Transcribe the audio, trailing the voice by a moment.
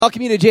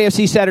Welcome you to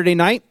JFC Saturday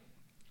night.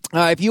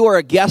 If you are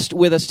a guest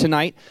with us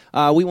tonight,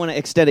 we want to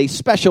extend a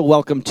special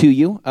welcome to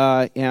you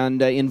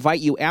and invite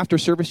you after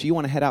service. If you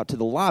want to head out to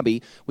the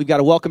lobby, we've got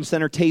a welcome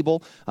center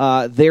table.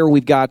 There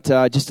we've got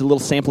just a little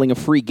sampling of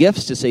free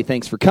gifts to say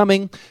thanks for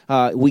coming.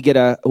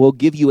 We'll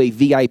give you a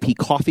VIP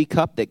coffee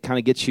cup that kind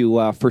of gets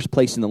you first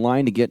place in the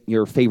line to get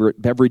your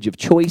favorite beverage of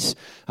choice.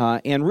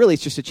 And really,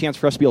 it's just a chance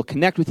for us to be able to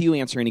connect with you,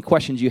 answer any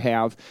questions you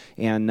have,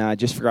 and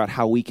just figure out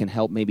how we can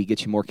help maybe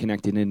get you more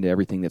connected into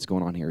everything that's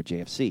going on here at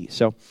JFC.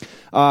 So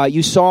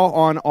you saw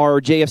on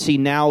our JFC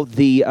Now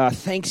the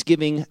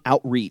Thanksgiving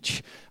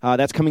outreach.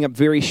 That's coming up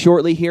very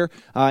shortly here.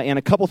 And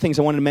a couple things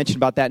I wanted to mention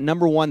about that.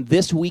 Number one,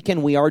 this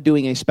weekend we are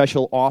doing a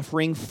special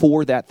offering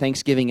for that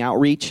Thanksgiving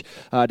outreach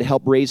to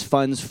help raise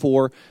funds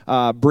for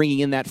bringing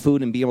in that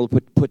food and be able to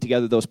put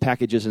together those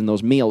packages and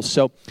those meals.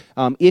 So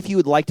if you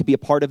would like to be a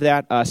part of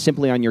that,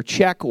 simply on your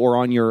check or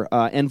on your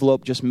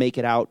envelope, just make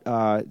it out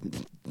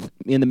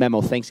in the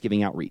memo,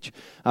 Thanksgiving outreach.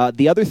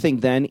 The other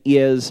thing then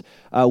is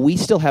we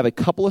still have a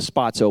couple of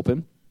spots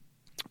open.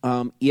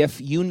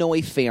 If you know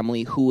a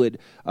family who would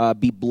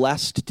be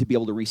blessed to be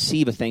able to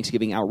receive a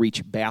Thanksgiving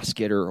outreach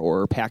basket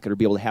or packet or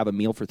be able to have a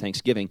meal for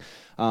Thanksgiving,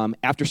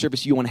 after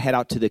service you want to head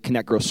out to the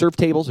Connect, Grow, Serve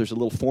tables. There's a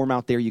little form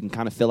out there you can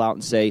kind of fill out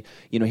and say,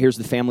 here's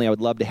the family. I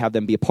would love to have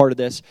them be a part of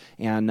this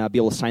and be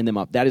able to sign them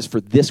up. That is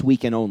for this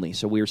weekend only.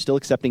 So we are still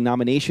accepting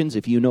nominations.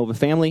 If you know of a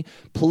family,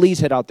 please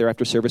head out there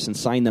after service and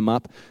sign them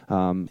up.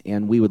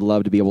 And we would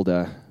love to be able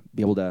to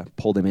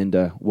pull them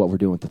into what we're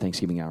doing with the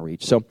Thanksgiving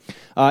outreach. So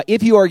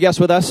if you are a guest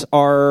with us,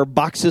 our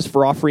boxes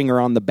for offering are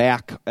on the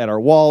back at our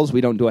walls.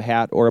 We don't do a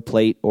hat or a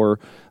plate or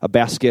a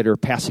basket or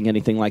passing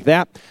anything like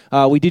that.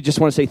 We do just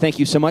want to say thank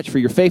you so much for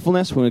your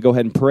faithfulness. We're going to go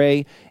ahead and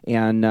pray,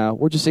 and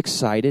we're just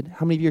excited.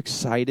 How many of you are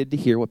excited to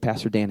hear what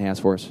Pastor Dan has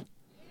for us?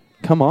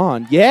 Come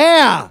on.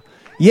 Yeah.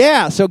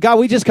 Yeah, so God,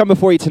 we just come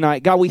before you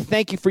tonight. God, we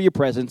thank you for your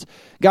presence.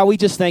 God, we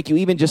just thank you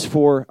even just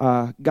for,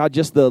 God,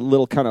 just the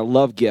little kind of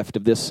love gift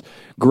of this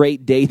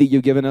great day that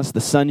you've given us, the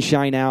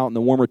sunshine out and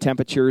the warmer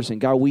temperatures. And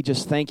God, we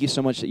just thank you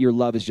so much that your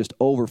love is just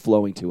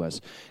overflowing to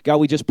us. God,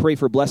 we just pray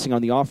for blessing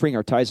on the offering,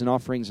 our tithes and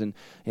offerings, and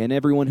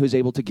everyone who's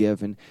able to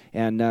give.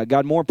 And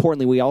God, more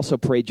importantly, we also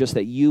pray just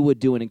that you would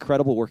do an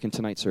incredible work in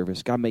tonight's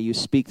service. God, may you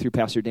speak through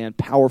Pastor Dan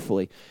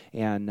powerfully.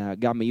 And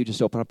God, may you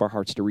just open up our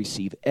hearts to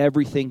receive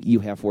everything you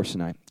have for us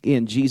tonight.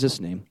 In Jesus'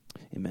 name,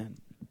 amen.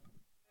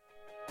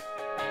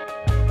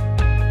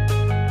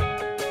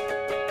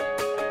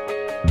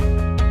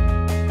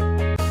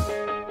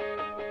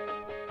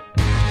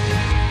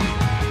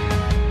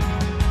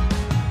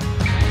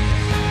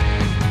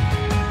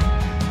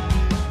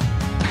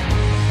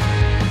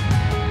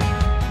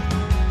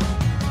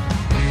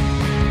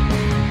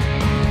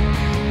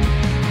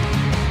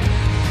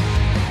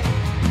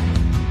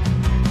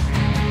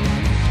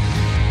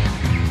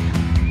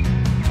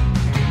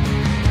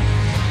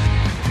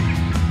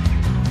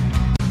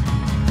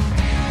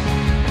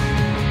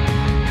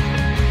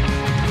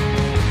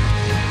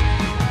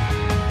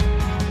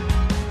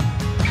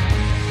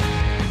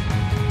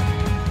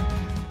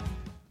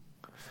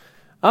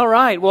 All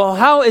right. Well,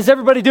 how is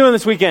everybody doing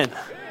this weekend?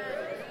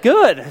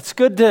 Good. It's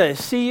good to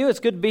see you. It's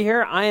good to be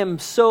here. I am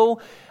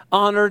so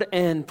honored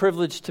and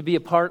privileged to be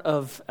a part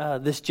of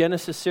this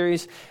Genesis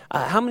series.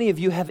 How many of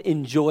you have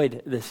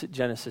enjoyed this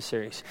Genesis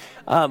series?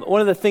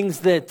 One of the things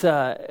that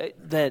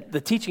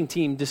the teaching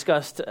team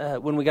discussed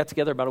when we got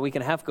together about a week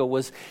and a half ago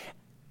was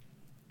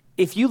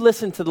if you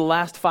listen to the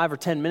last 5 or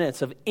 10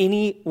 minutes of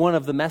any one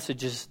of the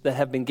messages that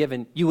have been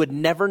given, you would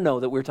never know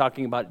that we're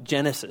talking about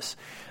Genesis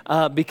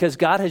because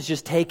God has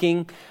just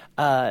taken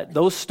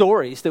those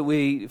stories that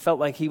we felt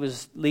like he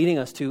was leading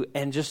us to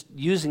and just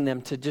using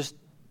them to just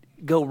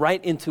go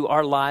right into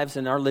our lives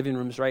and our living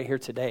rooms right here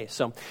today.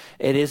 So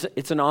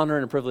it's an honor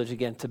and a privilege,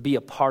 again, to be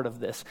a part of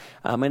this.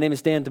 My name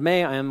is Dan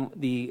DeMay. I am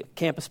the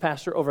campus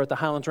pastor over at the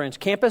Highlands Ranch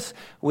campus,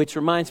 which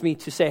reminds me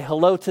to say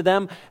hello to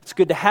them. It's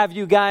good to have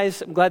you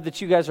guys. I'm glad that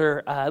you guys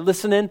are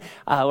listening.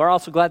 We're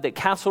also glad that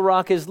Castle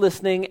Rock is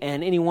listening,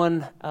 and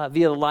anyone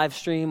via the live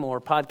stream or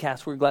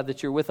podcast, we're glad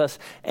that you're with us.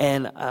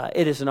 And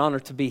it is an honor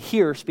to be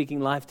here speaking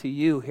live to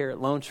you here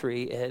at Lone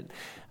Tree.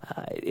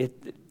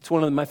 It's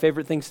one of my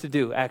favorite things to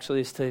do,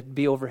 actually, is to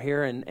be over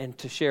here and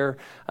to share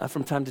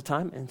from time to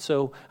time. And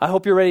so I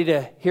hope you're ready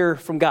to hear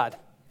from God.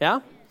 Yeah?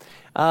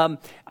 I'm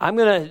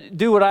going to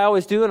do what I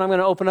always do, and I'm going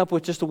to open up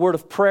with just a word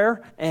of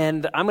prayer.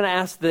 And I'm going to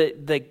ask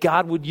that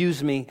God would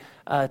use me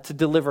to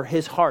deliver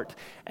his heart.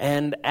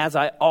 And as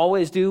I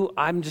always do,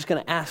 I'm just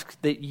going to ask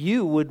that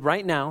you would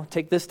right now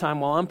take this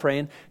time while I'm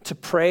praying to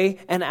pray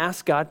and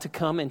ask God to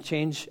come and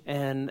change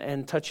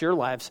and touch your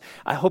lives.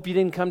 I hope you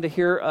didn't come to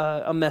hear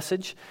a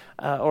message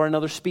or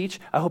another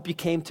speech. I hope you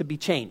came to be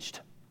changed.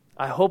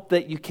 I hope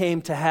that you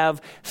came to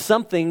have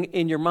something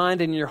in your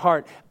mind and your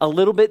heart a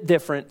little bit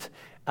different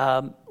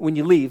when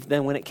you leave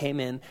than when it came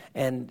in,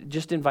 and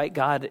just invite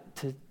God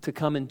to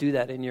come and do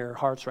that in your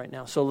hearts right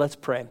now. So let's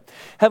pray.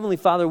 Heavenly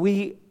Father,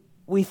 we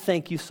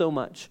thank you so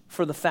much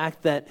for the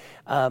fact that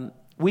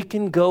we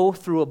can go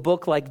through a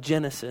book like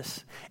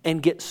Genesis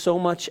and get so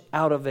much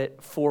out of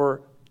it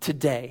for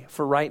today,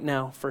 for right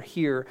now, for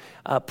here,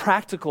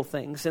 practical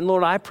things. And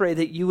Lord, I pray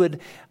that you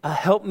would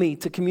help me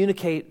to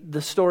communicate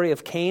the story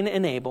of Cain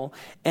and Abel,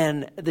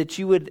 and that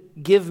you would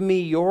give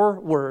me your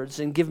words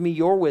and give me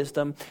your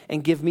wisdom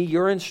and give me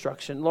your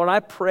instruction. Lord, I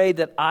pray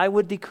that I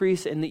would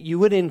decrease and that you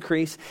would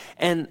increase.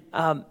 And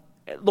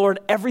Lord,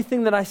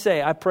 everything that I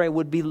say, I pray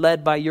would be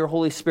led by your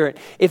Holy Spirit.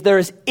 If there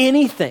is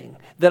anything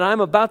that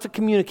I'm about to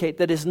communicate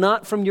that is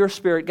not from your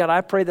Spirit, God,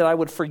 I pray that I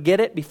would forget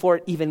it before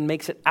it even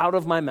makes it out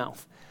of my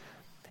mouth.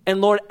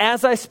 And Lord,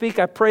 as I speak,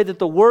 I pray that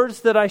the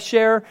words that I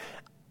share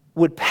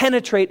would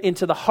penetrate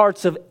into the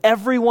hearts of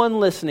everyone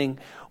listening,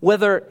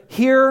 whether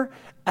here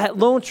at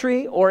Lone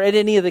Tree or at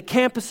any of the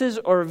campuses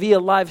or via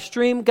live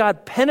stream.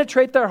 God,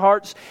 penetrate their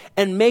hearts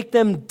and make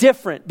them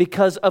different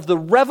because of the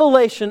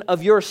revelation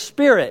of your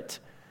Spirit.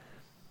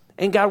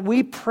 And God,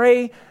 we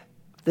pray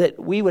that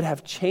we would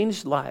have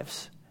changed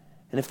lives.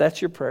 And if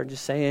that's your prayer,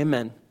 just say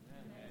amen.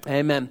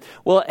 Amen.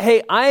 Well,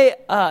 hey,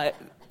 I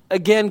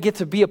again get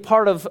to be a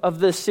part of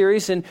this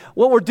series, and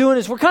what we're doing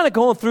is we're kind of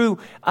going through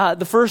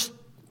the first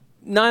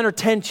 9 or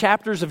 10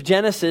 chapters of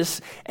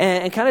Genesis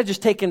and kind of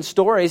just taking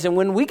stories. And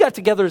when we got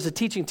together as a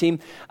teaching team,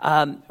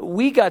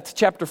 we got to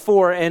chapter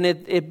 4, and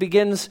it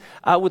begins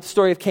with the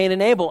story of Cain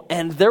and Abel.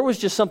 And there was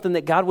just something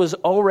that God was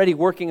already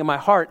working in my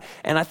heart,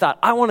 and I thought,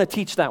 I want to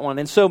teach that one.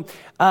 And so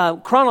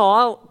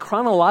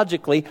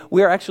chronologically,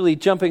 we are actually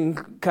jumping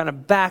kind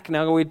of back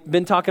now. We've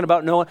been talking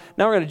about Noah.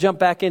 Now we're going to jump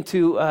back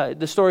into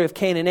the story of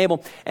Cain and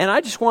Abel. And I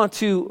just want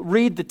to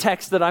read the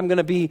text that I'm going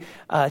to be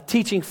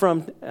teaching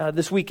from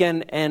this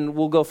weekend, and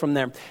we'll go from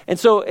there. And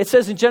so it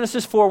says in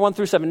Genesis 4, 1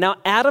 through 7, now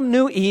Adam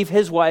knew Eve,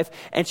 his wife,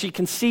 and she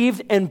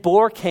conceived and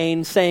bore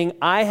Cain, saying,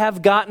 I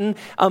have gotten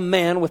a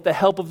man with the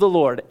help of the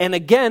Lord. And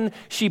again,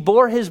 she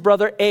bore his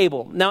brother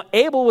Abel. Now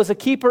Abel was a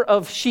keeper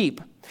of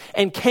sheep,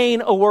 and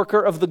Cain a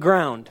worker of the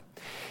ground.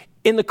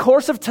 In the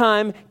course of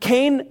time,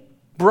 Cain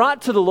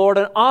brought to the Lord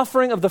an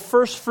offering of the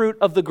first fruit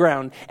of the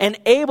ground. And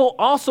Abel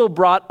also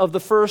brought of the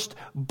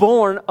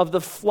firstborn of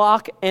the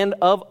flock and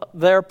of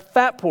their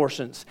fat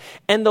portions.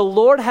 And the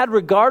Lord had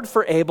regard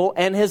for Abel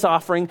and his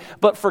offering,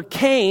 but for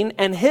Cain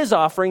and his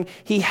offering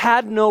he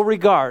had no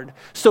regard.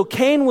 So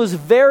Cain was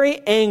very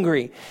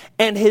angry,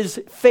 and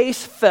his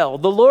face fell.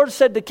 The Lord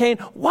said to Cain,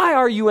 why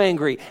are you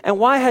angry? And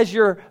why has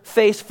your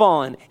face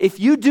fallen?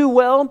 If you do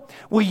well,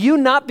 will you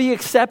not be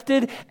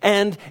accepted?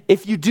 And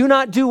if you do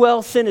not do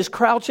well, sin is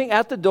crouching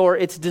at the door.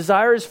 Its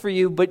desire is for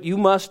you, but you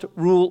must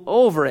rule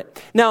over it.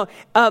 Now,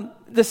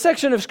 the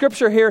section of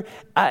scripture here,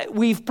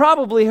 we've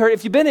probably heard,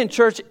 if you've been in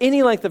church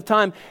any length of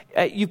time,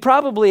 you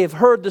probably have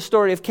heard the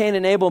story of Cain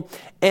and Abel.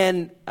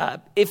 And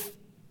if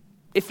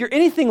you're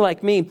anything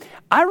like me,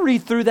 I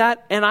read through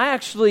that and I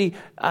actually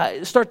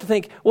start to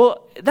think,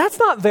 well, that's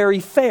not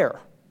very fair.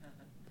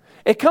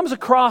 It comes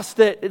across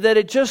that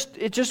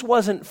it just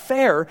wasn't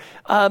fair.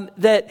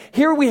 That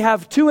here we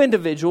have two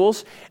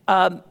individuals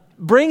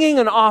bringing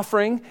an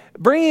offering,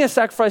 bringing a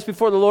sacrifice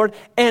before the Lord,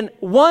 and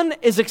one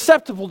is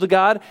acceptable to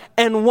God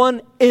and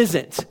one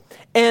isn't.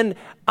 And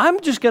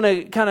I'm just going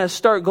to kind of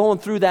start going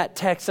through that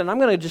text, and I'm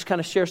going to just kind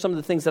of share some of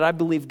the things that I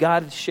believe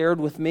God shared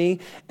with me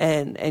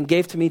and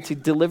gave to me to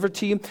deliver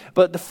to you.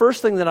 But the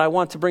first thing that I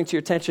want to bring to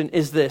your attention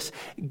is this.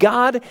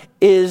 God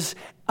is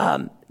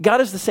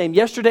the same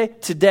yesterday,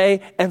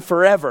 today, and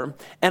forever.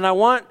 And I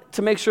want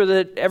to make sure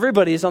that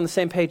everybody is on the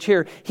same page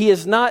here. He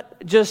is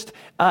not just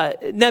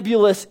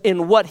nebulous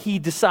in what he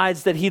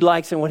decides that he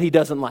likes and what he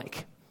doesn't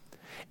like.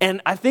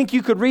 And I think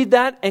you could read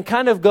that and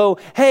kind of go,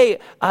 hey,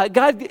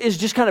 God is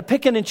just kind of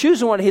picking and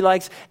choosing what he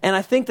likes. And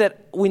I think that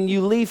when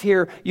you leave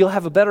here, you'll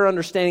have a better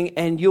understanding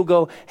and you'll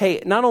go,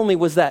 hey, not only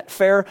was that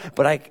fair,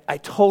 but I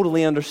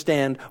totally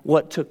understand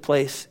what took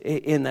place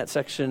in that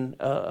section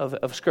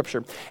of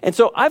Scripture. And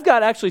so I've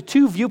got actually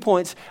two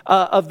viewpoints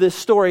of this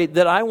story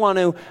that I want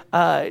to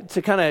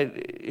kind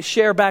of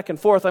share back and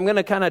forth. I'm going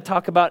to kind of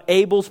talk about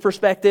Abel's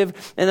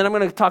perspective, and then I'm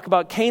going to talk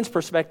about Cain's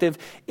perspective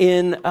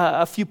in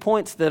a few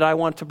points that I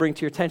want to bring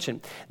to your attention.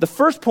 The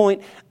first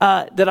point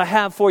that I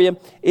have for you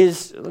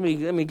is, let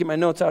me get my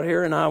notes out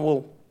here, and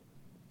I'll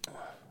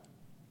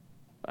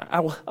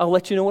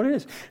let you know what it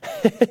is.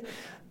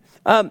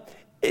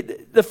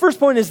 The first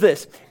point is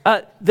this.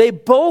 They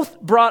both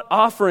brought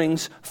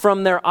offerings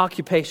from their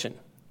occupation.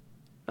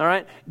 All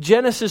right?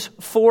 Genesis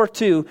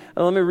 4:2.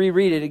 Let me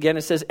reread it again.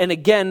 It says, and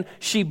again,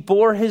 she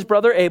bore his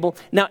brother Abel.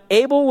 Now,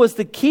 Abel was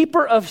the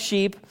keeper of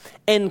sheep,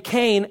 and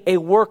Cain a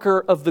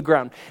worker of the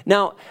ground.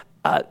 Now,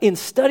 in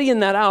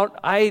studying that out,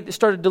 I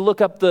started to look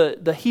up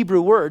the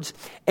Hebrew words,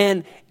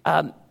 and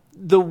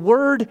the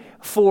word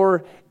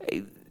for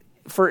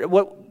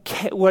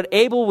what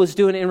Abel was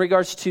doing in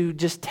regards to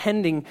just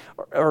tending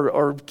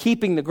or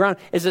keeping the ground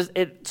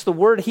it's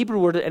the Hebrew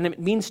word, and it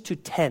means to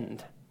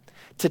tend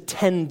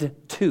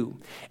to.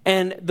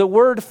 And the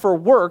word for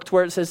worked,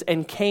 where it says,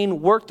 and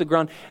Cain worked the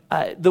ground,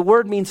 the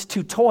word means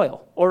to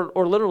toil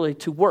or literally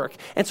to work.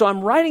 And so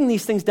I'm writing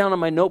these things down on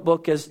my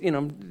notebook as,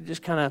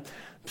 just kind of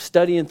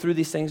studying through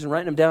these things and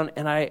writing them down.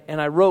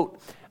 And I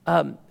wrote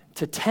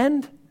to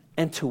tend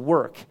and to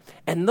work.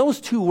 And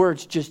those two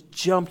words just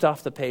jumped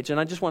off the page. And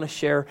I just want to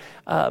share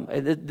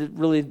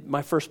really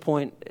my first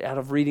point out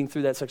of reading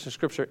through that section of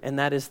Scripture, and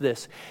that is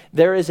this.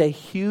 There is a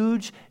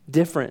huge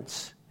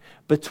difference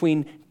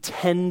between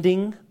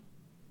tending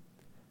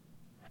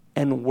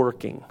and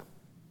working.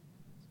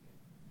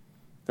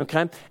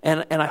 Okay?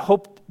 And I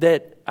hope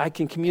that I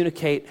can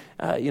communicate,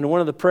 one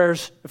of the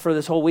prayers for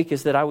this whole week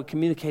is that I would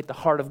communicate the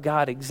heart of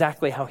God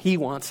exactly how He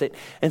wants it.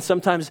 And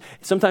sometimes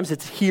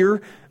it's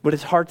here, but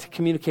it's hard to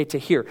communicate to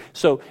here.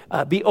 So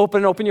be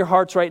open your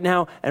hearts right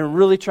now and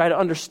really try to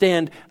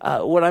understand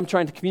what I'm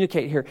trying to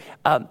communicate here.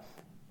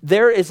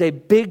 There is a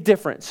big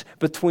difference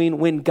between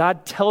when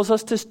God tells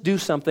us to do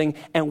something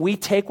and we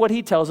take what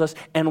He tells us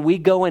and we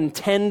go and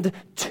tend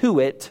to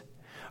it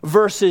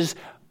versus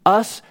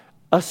us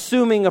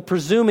assuming or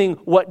presuming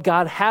what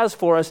God has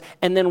for us,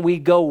 and then we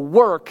go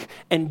work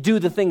and do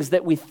the things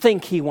that we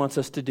think He wants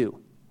us to do.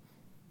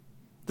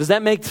 Does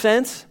that make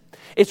sense?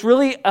 It's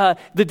really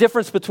the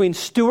difference between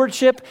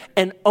stewardship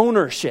and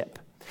ownership.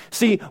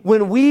 See,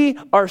 when we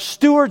are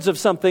stewards of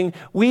something,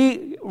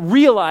 we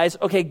realize,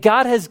 okay,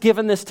 God has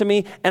given this to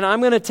me, and I'm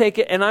going to take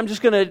it, and I'm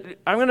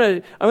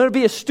going to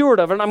be a steward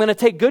of it, and I'm going to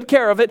take good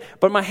care of it,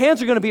 but my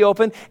hands are going to be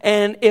open,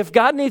 and if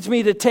God needs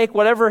me to take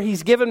whatever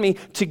He's given me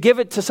to give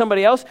it to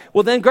somebody else,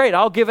 well then great,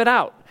 I'll give it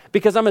out,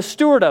 because I'm a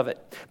steward of it.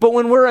 But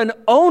when we're an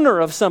owner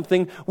of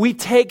something, we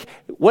take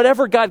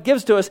whatever God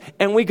gives to us,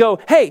 and we go,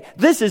 hey,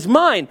 this is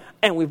mine,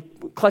 and we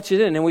clutch it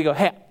in, and we go,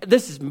 hey,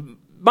 this is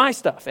my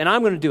stuff, and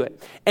I'm going to do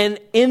it. And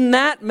in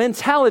that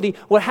mentality,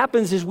 what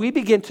happens is we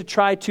begin to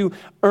try to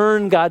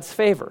earn God's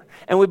favor.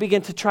 And we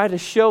begin to try to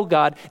show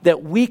God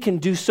that we can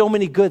do so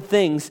many good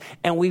things,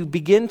 and we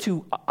begin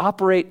to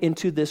operate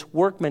into this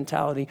work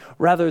mentality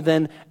rather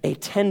than a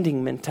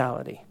tending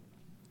mentality.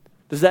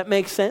 Does that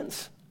make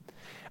sense?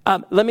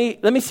 Let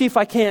me see if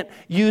I can't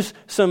use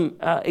some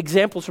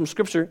examples from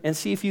Scripture and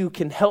see if you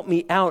can help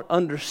me out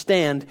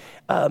understand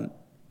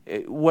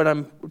what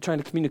I'm trying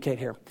to communicate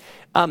here.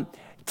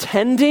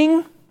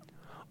 Tending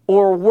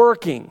or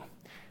working?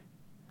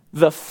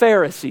 The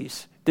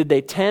Pharisees, did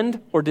they tend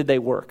or did they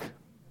work?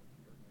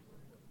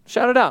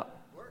 Shout it out.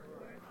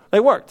 They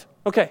worked.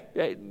 Okay,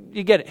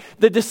 you get it.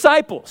 The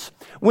disciples,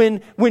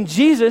 when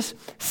Jesus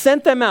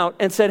sent them out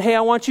and said, hey,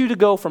 I want you to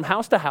go from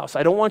house to house.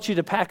 I don't want you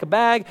to pack a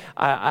bag.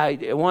 I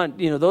want,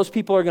 those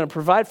people are going to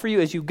provide for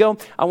you as you go.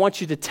 I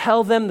want you to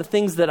tell them the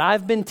things that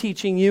I've been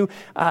teaching you.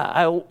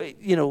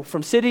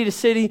 From city to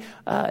city,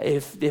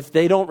 if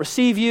they don't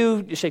receive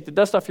you, you shake the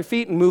dust off your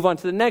feet and move on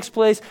to the next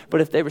place.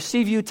 But if they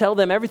receive you, tell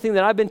them everything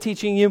that I've been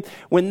teaching you.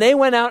 When they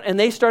went out and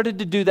they started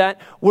to do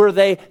that, were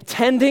they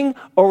tending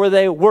or were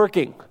they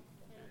working?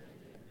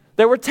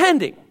 They were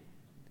tending.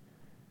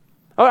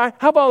 All right,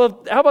 how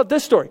about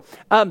this story?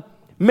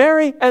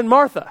 Mary and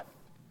Martha.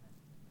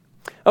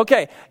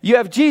 Okay, you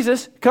have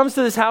Jesus comes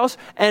to this house,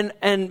 and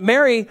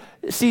Mary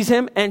sees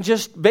him and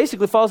just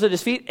basically falls at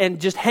his feet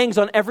and just hangs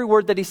on every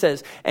word that he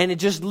says. And it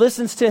just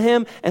listens to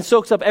him and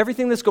soaks up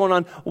everything that's going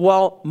on,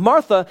 while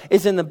Martha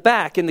is in the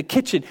back, in the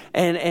kitchen,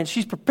 and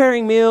she's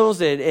preparing meals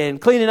and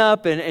cleaning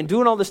up and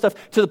doing all this stuff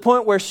to the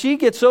point where she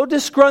gets so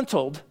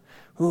disgruntled.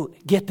 Ooh,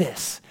 get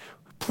this.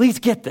 Please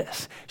get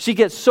this. She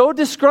gets so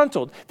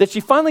disgruntled that she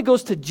finally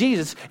goes to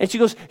Jesus and she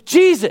goes,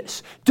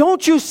 Jesus,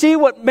 don't you see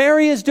what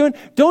Mary is doing?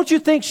 Don't you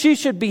think she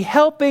should be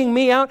helping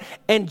me out?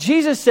 And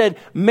Jesus said,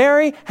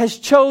 Mary has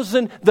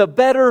chosen the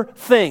better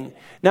thing.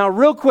 Now,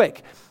 real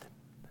quick,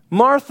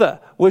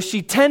 Martha, was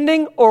she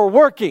tending or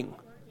working?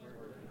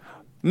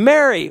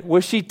 Mary,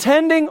 was she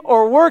tending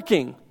or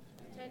working?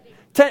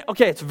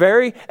 Okay, it's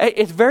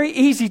very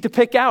easy to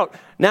pick out.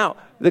 Now,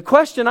 the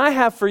question I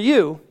have for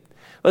you,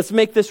 let's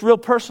make this real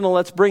personal.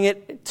 Let's bring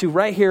it to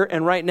right here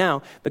and right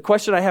now. The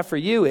question I have for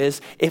you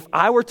is, if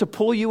I were to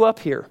pull you up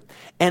here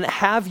and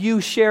have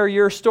you share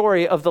your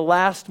story of the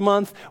last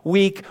month,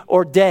 week,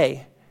 or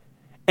day,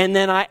 and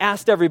then I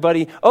asked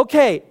everybody,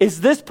 okay,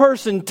 is this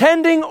person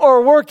tending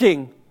or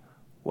working?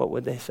 What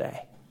would they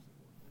say?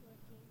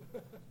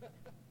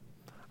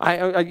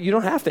 You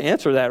don't have to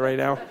answer that right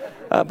now.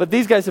 But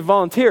these guys have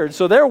volunteered,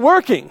 so they're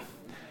working.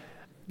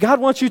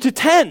 God wants you to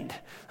tend,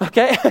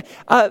 okay?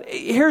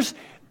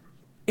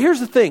 Here's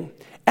the thing.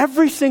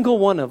 Every single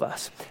one of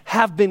us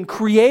have been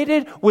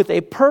created with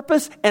a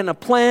purpose and a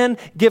plan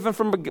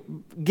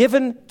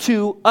given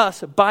to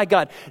us by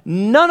God.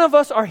 None of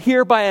us are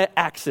here by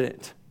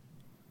accident.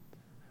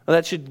 Well,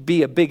 that should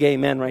be a big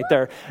amen right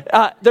there.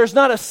 There's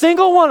not a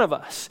single one of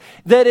us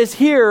that is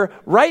here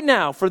right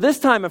now for this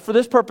time and for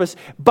this purpose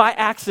by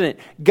accident.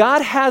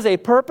 God has a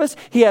purpose.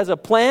 He has a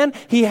plan.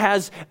 He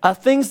has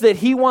things that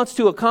He wants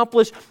to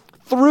accomplish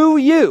through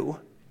you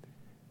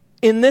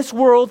in this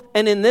world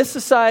and in this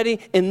society,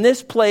 in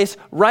this place,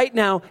 right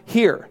now,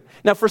 here.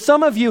 Now, for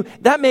some of you,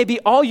 that may be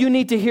all you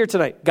need to hear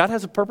tonight. God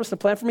has a purpose and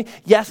a plan for me.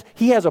 Yes,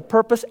 He has a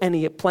purpose and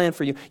a plan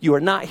for you. You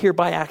are not here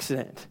by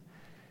accident.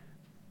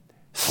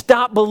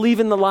 Stop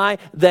believing the lie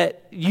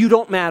that you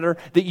don't matter,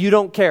 that you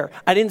don't care.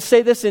 I didn't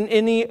say this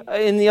in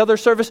the other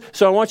service,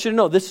 so I want you to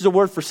know this is a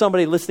word for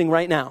somebody listening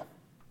right now.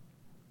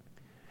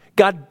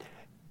 God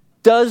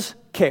does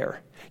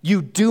care.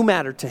 You do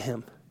matter to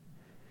him.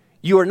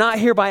 You are not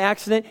here by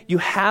accident. You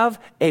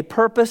have a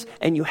purpose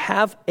and you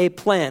have a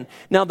plan.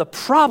 Now, the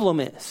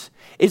problem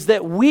is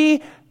that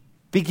we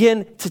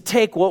begin to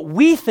take what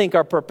we think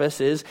our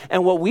purpose is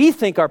and what we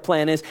think our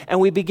plan is, and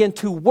we begin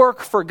to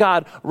work for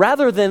God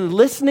rather than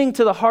listening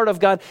to the heart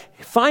of God,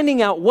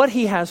 finding out what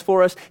he has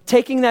for us,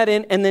 taking that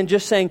in, and then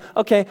just saying,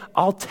 okay,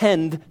 I'll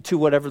tend to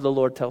whatever the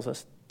Lord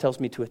tells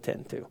me to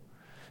attend to.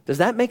 Does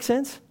that make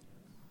sense?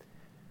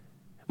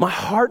 My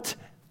heart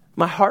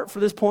for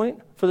this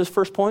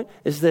first point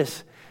is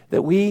this,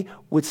 that we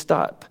would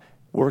stop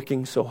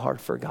working so hard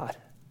for God.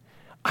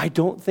 I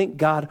don't think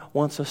God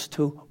wants us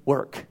to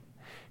work.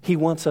 He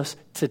wants us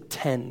to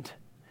tend.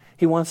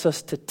 He wants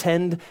us to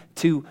tend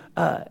to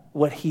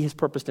what he has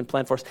purposed and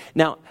planned for us.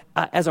 Now,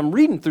 as I'm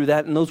reading through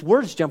that and those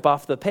words jump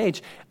off the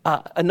page,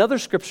 another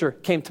scripture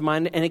came to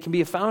mind, and it can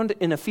be found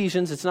in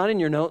Ephesians. It's not in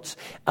your notes.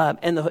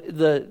 And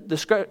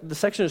the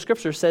section of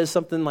scripture says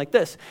something like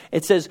this.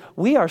 It says,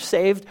 we are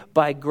saved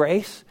by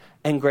grace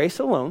and grace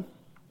alone,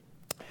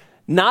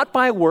 not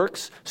by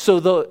works, so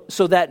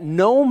that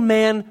no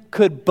man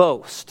could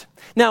boast.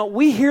 Now,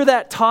 we hear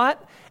that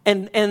taught,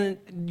 and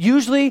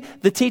usually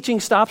the teaching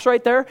stops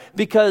right there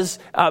because,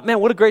 man,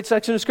 what a great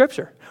section of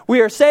scripture. We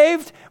are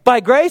saved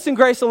by grace and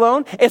grace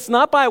alone. It's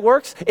not by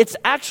works. It's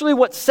actually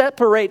what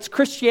separates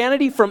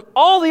Christianity from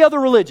all the other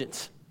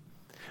religions.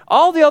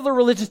 All the other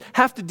religions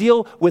have to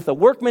deal with a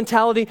work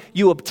mentality.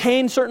 You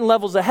obtain certain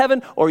levels of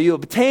heaven, or you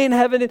obtain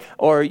heaven,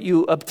 or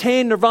you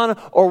obtain nirvana,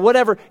 or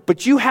whatever,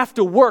 but you have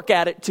to work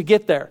at it to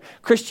get there.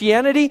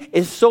 Christianity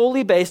is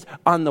solely based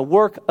on the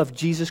work of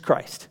Jesus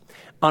Christ.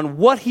 On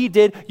what he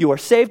did. You are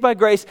saved by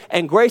grace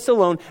and grace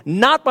alone,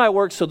 not by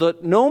works, so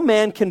that no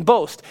man can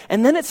boast.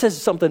 And then it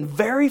says something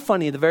very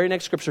funny in the very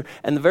next scripture.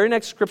 And the very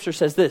next scripture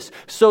says this,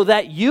 so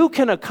that you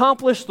can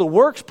accomplish the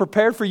works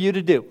prepared for you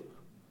to do.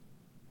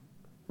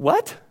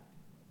 What?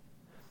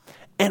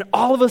 And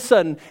all of a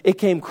sudden, it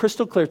came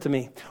crystal clear to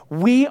me.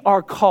 We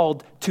are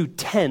called to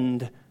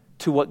tend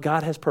to what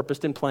God has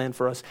purposed and planned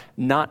for us,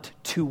 not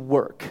to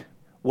work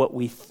what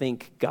we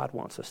think God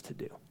wants us to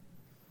do.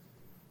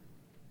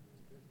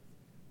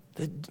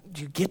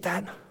 Do you get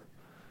that?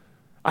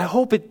 I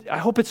hope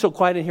it's so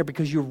quiet in here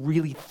because you're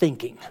really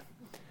thinking.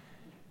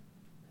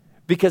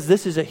 Because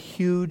this is a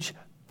huge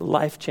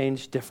life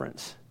change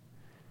difference.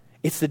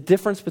 It's the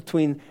difference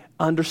between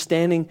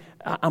understanding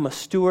I'm a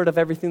steward of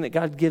everything that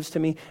God gives to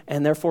me,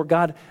 and therefore,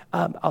 God,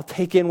 I'll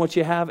take in what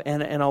you have,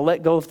 and I'll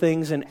let go of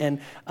things. And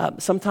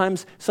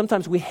sometimes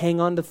we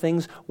hang on to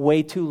things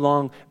way too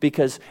long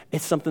because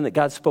it's something that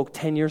God spoke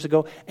 10 years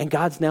ago, and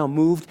God's now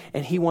moved,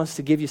 and he wants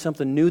to give you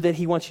something new that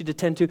he wants you to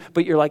tend to,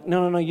 but you're like,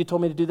 no, you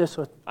told me to do this,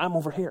 so I'm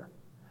over here.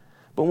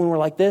 But when we're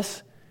like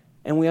this,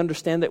 and we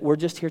understand that we're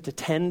just here to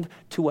tend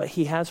to what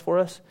he has for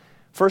us,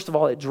 first of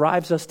all, it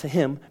drives us to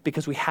him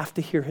because we have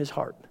to hear his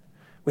heart.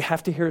 We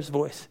have to hear his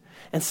voice.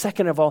 And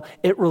second of all,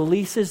 it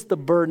releases the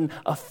burden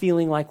of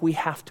feeling like we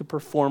have to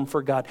perform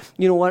for God.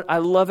 You know what? I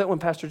love it when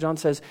Pastor John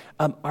says,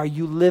 are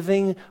you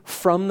living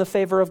from the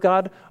favor of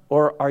God,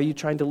 or are you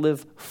trying to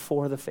live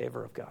for the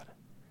favor of God?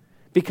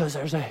 Because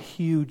there's a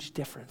huge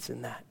difference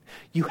in that.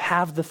 You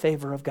have the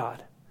favor of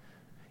God.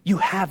 You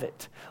have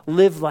it.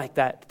 Live like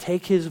that.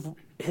 Take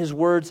his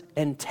words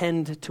and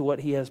tend to what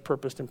he has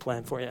purposed and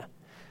planned for you.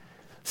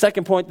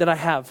 Second point that I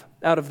have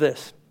out of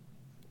this.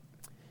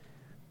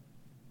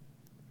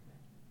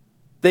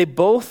 They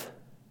both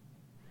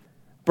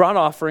brought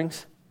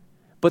offerings,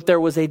 but there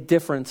was a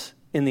difference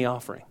in the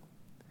offering.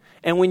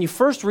 And when you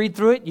first read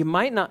through it, you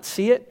might not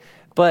see it,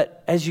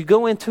 but as you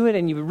go into it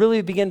and you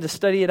really begin to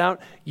study it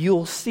out,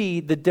 you'll see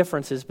the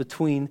differences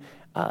between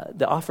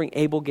the offering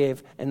Abel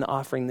gave and the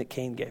offering that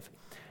Cain gave.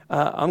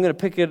 I'm going to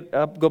pick it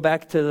up, go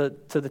back to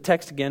the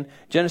text again.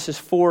 Genesis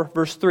 4,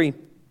 verse 3.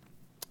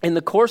 In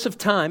the course of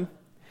time,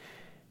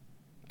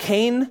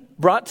 Cain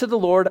brought to the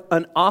Lord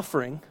an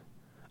offering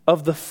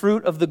of the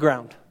fruit of the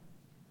ground.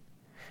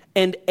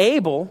 And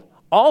Abel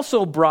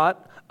also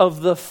brought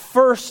of the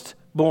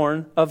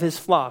firstborn of his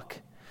flock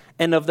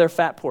and of their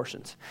fat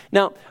portions.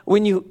 Now,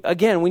 when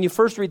you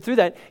first read through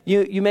that,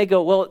 you may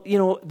go,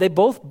 well, they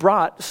both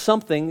brought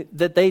something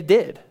that they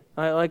did.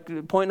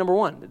 Like point number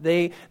one,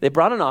 they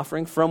brought an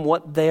offering from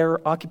what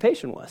their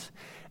occupation was.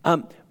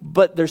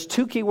 But there's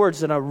two key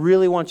words that I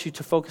really want you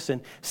to focus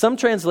in. Some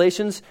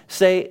translations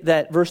say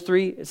that verse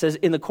 3, it says,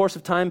 in the course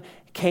of time,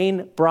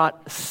 Cain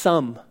brought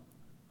some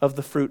of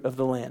the fruit of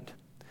the land.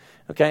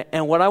 Okay,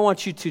 and what I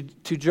want you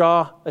to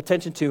draw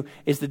attention to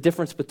is the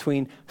difference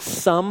between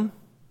some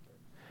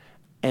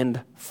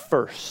and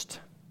first.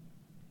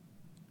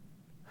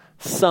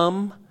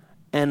 Some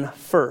and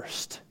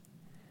first.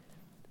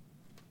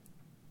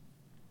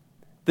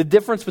 The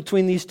difference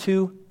between these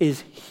two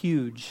is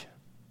huge.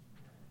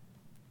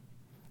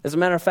 As a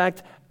matter of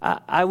fact,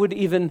 I would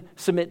even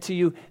submit to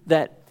you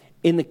that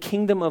in the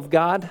kingdom of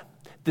God,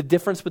 the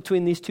difference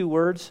between these two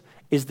words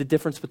is the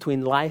difference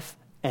between life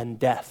and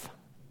death.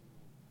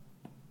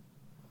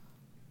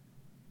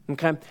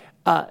 Okay?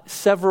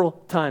 Several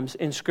times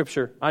in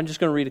Scripture, I'm just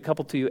going to read a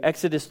couple to you.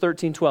 Exodus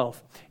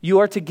 13:12. You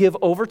are to give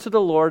over to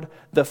the Lord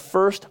the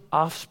first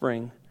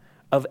offspring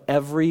of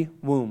every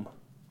womb.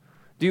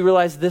 Do you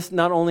realize this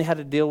not only had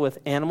to deal with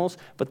animals,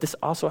 but this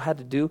also had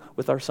to do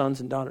with our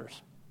sons and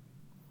daughters?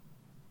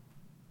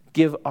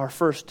 Give our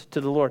first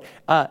to the Lord.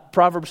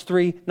 Proverbs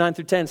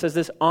 3:9-10 says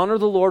this, honor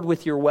the Lord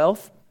with your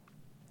wealth,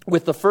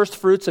 with the first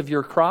fruits of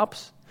your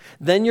crops.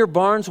 Then your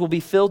barns will be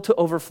filled to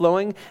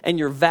overflowing, and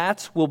your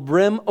vats will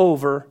brim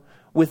over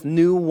with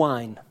new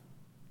wine.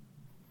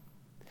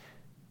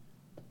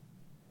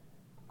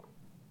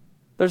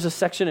 There's a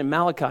section in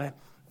Malachi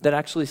that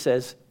actually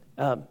says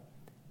that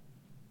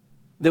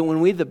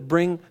when we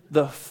bring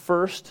the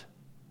first,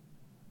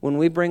 when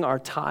we bring our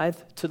tithe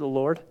to the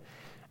Lord,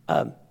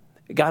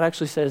 God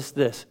actually says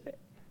this,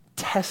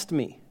 test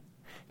me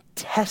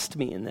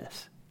in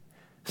this.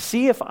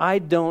 See if I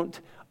don't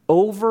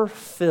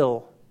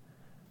overfill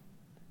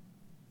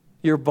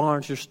your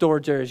barns, your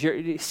storage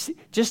areas.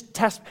 Just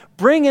test,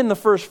 bring in the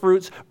first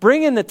fruits,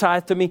 bring in the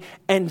tithe to me,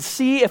 and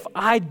see if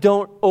I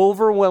don't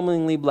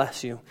overwhelmingly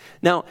bless you.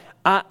 Now,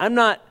 I'm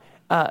not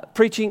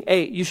preaching,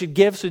 hey, you should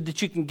give so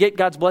that you can get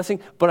God's blessing,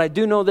 but I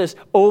do know this,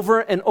 over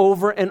and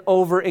over and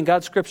over in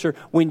God's scripture,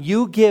 when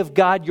you give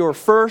God your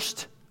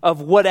first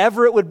of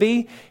whatever it would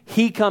be,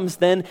 he comes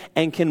then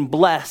and can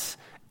bless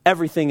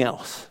everything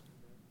else.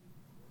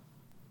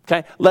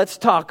 Okay, let's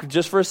talk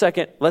just for a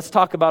second. Let's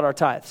talk about our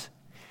tithes.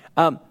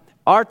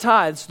 Our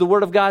tithes, the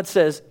Word of God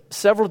says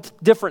several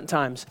different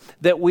times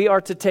that we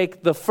are to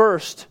take the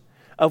first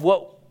of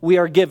what we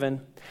are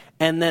given,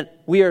 and then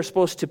we are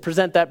supposed to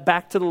present that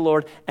back to the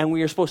Lord, and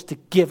we are supposed to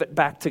give it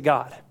back to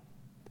God.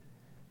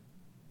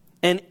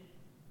 And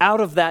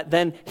out of that,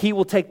 then, he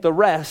will take the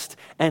rest,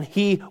 and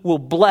he will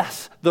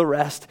bless the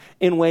rest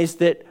in ways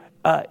that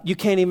you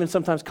can't even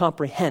sometimes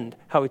comprehend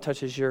how he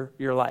touches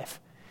your life.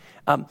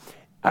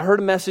 I heard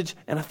a message,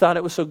 and I thought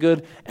it was so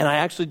good, and I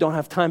actually don't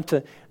have time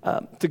to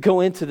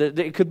go into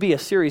it could be a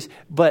series,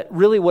 but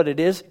really what it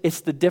is, it's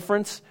the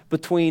difference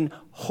between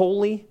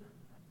holy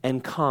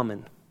and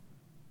common.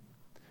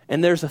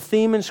 And there's a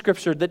theme in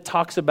Scripture that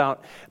talks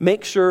about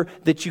make sure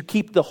that you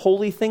keep the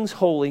holy things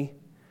holy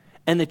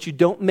and that you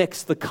don't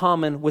mix the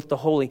common with the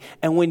holy.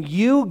 And when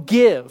you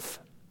give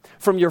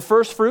from your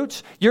first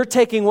fruits, you're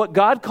taking what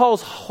God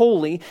calls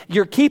holy,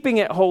 you're keeping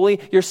it holy,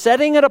 you're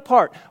setting it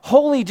apart.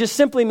 Holy just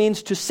simply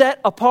means to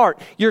set apart.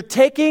 You're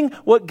taking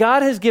what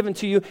God has given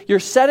to you, you're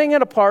setting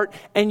it apart,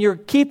 and you're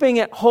keeping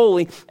it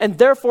holy, and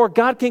therefore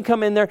God can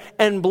come in there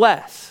and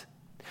bless.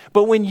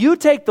 But when you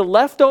take the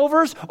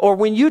leftovers, or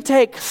when you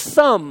take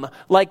some,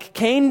 like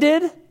Cain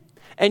did,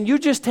 and you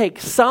just take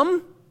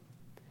some,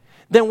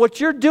 then what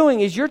you're doing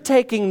is you're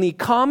taking the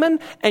common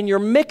and you're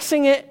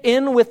mixing it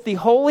in with the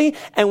holy,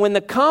 and when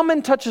the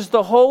common touches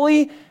the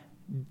holy,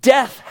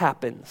 death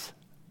happens.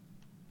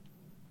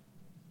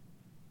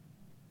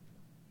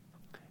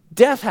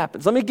 Death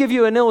happens. Let me give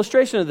you an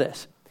illustration of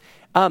this.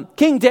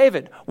 King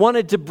David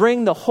wanted to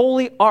bring the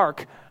holy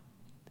ark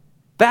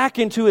back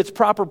into its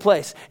proper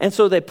place. And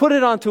so they put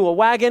it onto a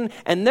wagon,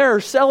 and they're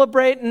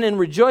celebrating and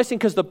rejoicing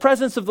because the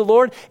presence of the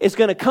Lord is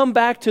going to come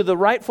back to the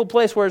rightful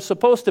place where it's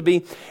supposed to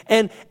be.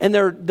 And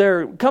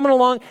they're coming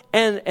along,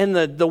 and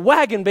the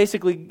wagon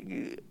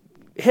basically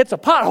hits a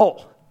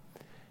pothole.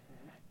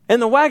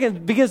 And the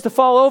wagon begins to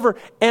fall over.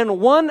 And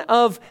one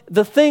of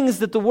the things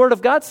that the Word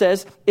of God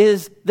says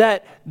is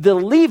that the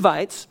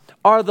Levites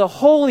are the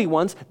holy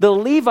ones. The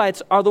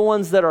Levites are the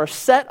ones that are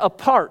set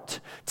apart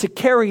to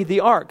carry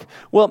the ark.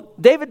 Well,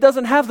 David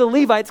doesn't have the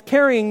Levites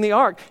carrying the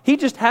ark. He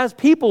just has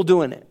people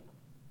doing it.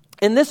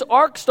 And this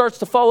ark starts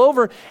to fall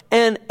over,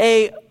 and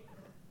a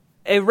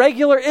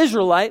regular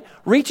Israelite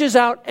reaches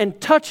out and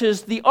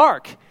touches the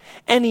ark,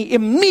 and he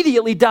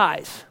immediately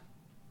dies.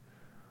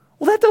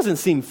 Well, that doesn't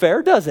seem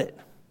fair, does it?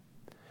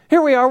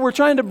 Here we are, we're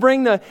trying to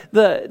bring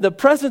the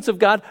presence of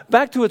God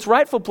back to its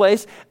rightful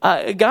place.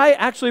 A guy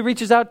actually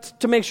reaches out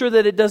to make sure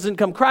that it doesn't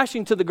come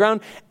crashing to the ground,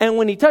 and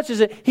when he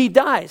touches it, he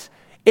dies.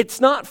 It's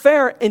not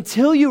fair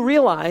until you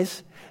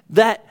realize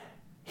that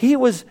he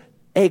was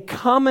a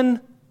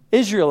common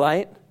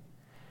Israelite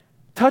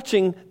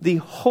touching the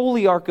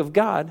holy ark of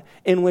God,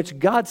 in which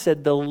God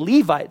said the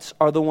Levites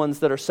are the ones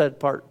that are set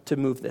apart to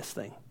move this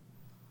thing.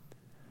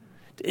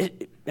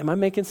 Am I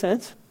making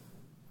sense?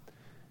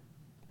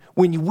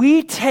 When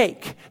we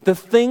take the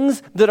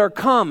things that are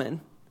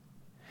common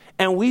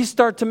and we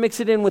start to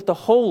mix it in with the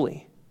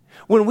holy,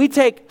 when we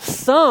take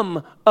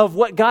some of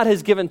what God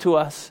has given to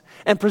us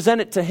and present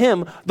it to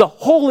Him, the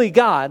holy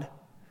God,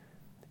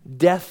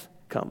 death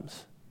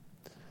comes.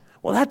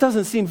 Well, that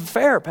doesn't seem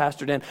fair,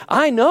 Pastor Dan.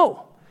 I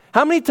know.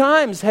 How many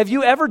times have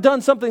you ever done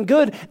something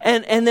good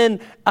and then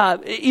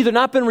either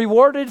not been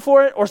rewarded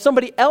for it, or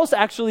somebody else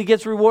actually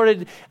gets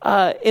rewarded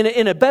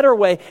in a better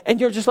way,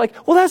 and you're just like,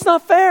 well, that's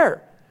not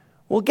fair.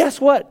 Well,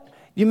 guess what?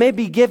 You may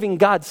be giving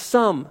God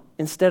some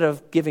instead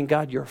of giving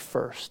God your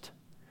first.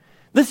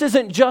 This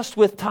isn't just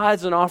with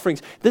tithes and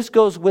offerings. This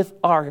goes with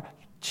our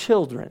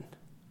children.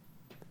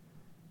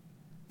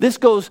 This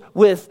goes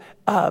with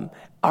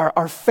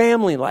our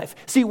family life.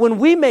 See, when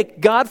we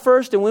make God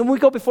first and when we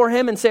go before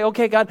him and say,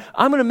 okay, God,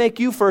 I'm going to make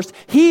you first,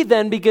 he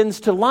then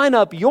begins to line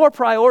up your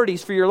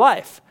priorities for your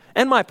life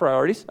and my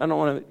priorities. I don't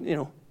want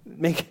to,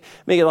 make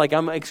it like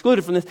I'm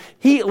excluded from this.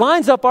 He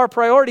lines up our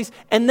priorities,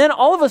 and then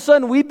all of a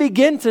sudden we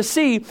begin to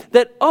see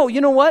that, oh, you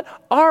know what?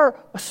 Our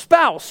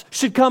spouse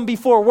should come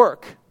before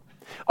work.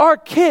 Our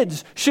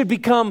kids should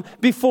become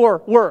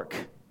before work.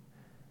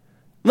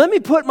 Let me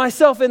put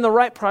myself in the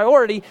right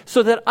priority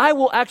so that I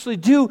will actually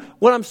do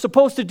what I'm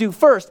supposed to do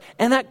first.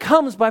 And that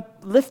comes by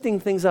lifting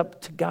things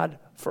up to God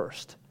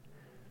first.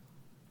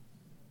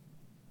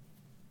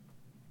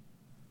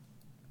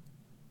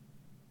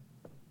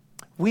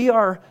 We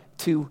are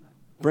to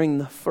bring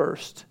the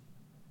first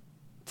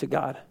to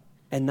God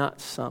and not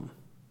some.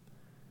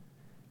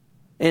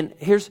 And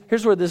here's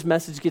where this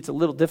message gets a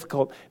little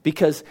difficult,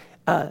 because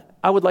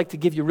I would like to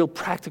give you real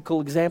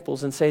practical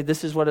examples and say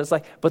this is what it's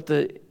like. But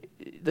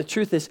the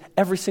truth is,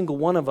 every single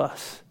one of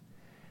us,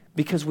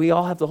 because we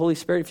all have the Holy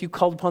Spirit, if you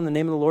called upon the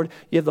name of the Lord,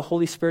 you have the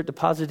Holy Spirit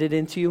deposited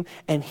into you,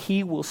 and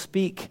he will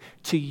speak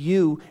to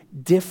you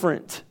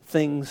different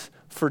things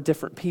for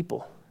different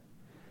people.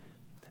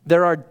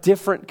 There are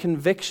different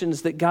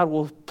convictions that God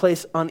will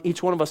place on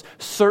each one of us.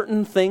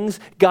 Certain things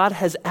God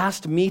has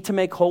asked me to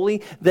make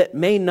holy that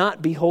may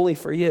not be holy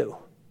for you.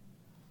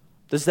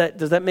 Does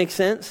that make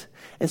sense?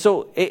 And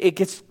so it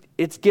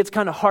gets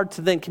kind of hard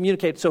to then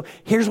communicate. So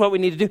here's what we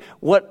need to do.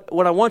 What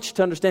I want you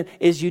to understand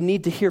is you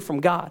need to hear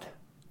from God.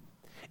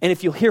 And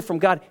if you'll hear from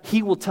God,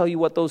 he will tell you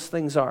what those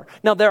things are.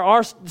 Now, there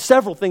are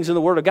several things in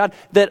the Word of God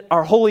that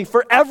are holy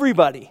for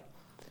everybody.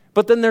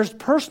 But then there's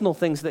personal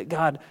things that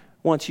God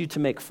wants you to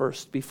make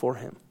first before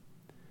him.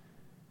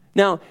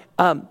 Now,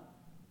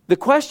 the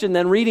question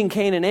then, reading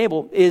Cain and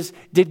Abel, is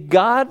did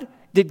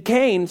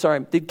Cain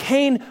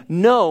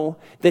know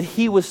that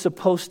he was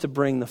supposed to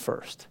bring the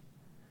first?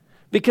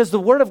 Because the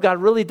Word of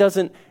God really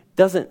doesn't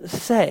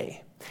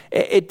say.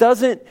 It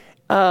doesn't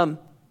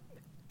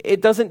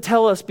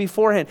tell us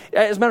beforehand.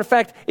 As a matter of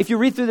fact, if you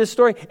read through this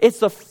story, it's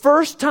the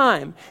first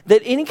time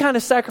that any kind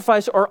of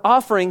sacrifice or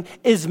offering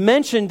is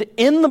mentioned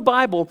in the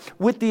Bible,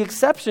 with the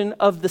exception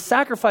of the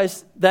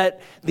sacrifice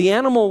that the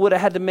animal would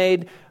have had to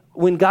made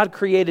when God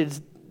created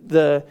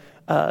the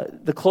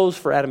clothes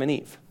for Adam and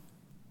Eve.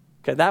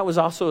 Okay, that was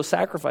also a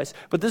sacrifice.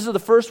 But this is the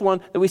first one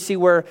that we see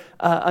where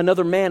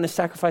another man is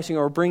sacrificing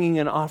or bringing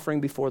an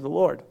offering before the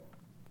Lord.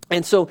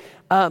 And so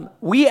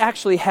we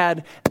actually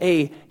had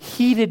a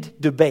heated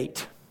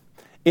debate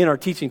in our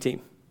teaching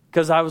team,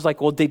 because I was like,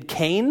 well, did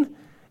Cain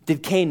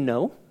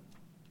know?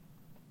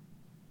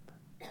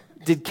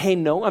 Did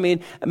Cain know? I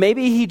mean,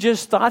 maybe he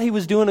just thought he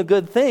was doing a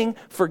good thing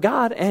for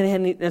God,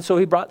 and so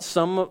he brought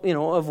some,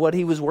 of what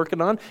he was working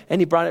on, and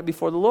he brought it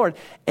before the Lord.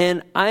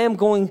 And I am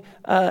going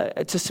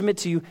to submit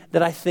to you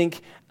that I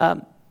think,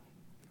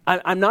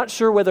 I'm not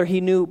sure whether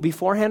he knew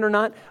beforehand or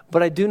not,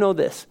 but I do know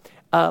this.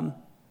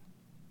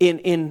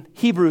 In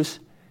Hebrews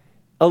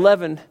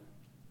 11,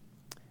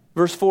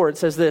 verse 4, it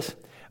says this: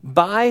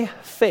 by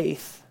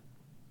faith,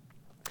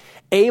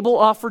 Abel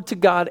offered to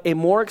God a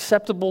more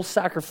acceptable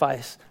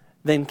sacrifice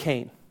than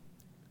Cain.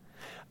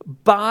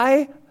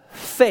 By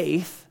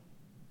faith,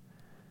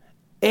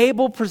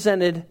 Abel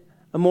presented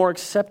a more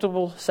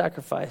acceptable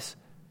sacrifice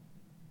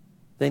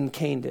than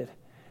Cain did.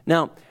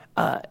 Now,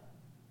 it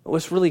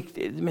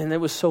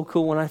was so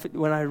cool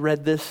when I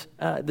read this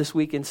this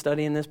week in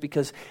studying this,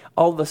 because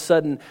all of a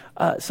sudden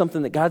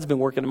something that God's been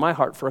working in my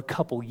heart for a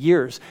couple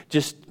years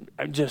just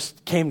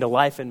came to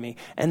life in me,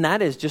 and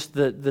that is just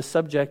the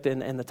subject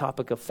and the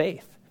topic of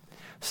faith.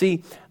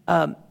 See,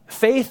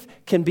 faith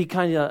can be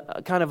kind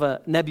of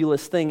a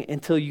nebulous thing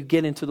until you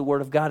get into the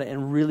Word of God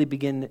and really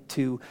begin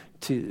to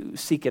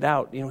seek it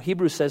out.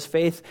 Hebrews says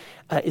faith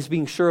is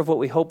being sure of what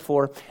we hope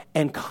for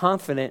and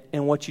confident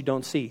in what you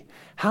don't see.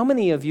 How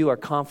many of you are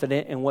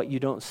confident in what you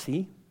don't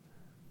see?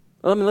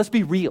 Well, let's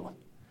be real.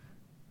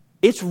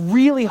 It's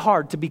really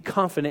hard to be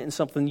confident in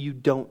something you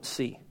don't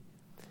see,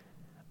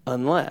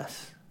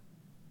 unless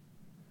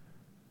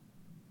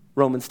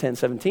Romans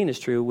 10:17 is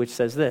true, which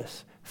says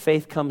this: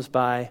 faith comes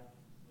by...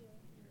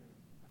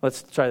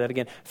 Let's try that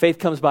again. Faith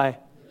comes by...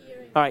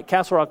 All right,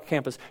 Castle Rock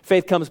campus.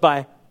 Faith comes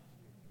by...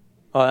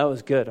 Oh, that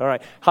was good. All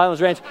right.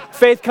 Highlands Ranch.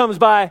 Faith comes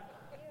by...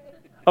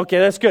 Okay,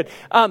 that's good.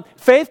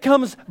 Faith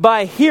comes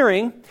by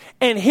hearing,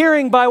 and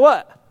hearing by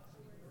what?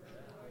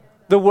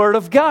 The Word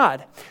of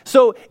God.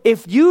 So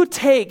if you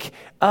take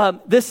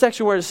this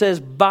section where it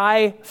says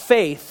by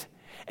faith,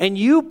 and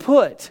you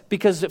put,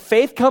 because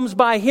faith comes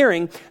by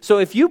hearing, so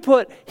if you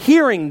put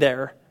hearing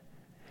there,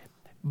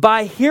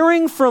 by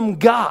hearing from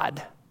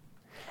God,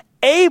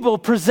 Abel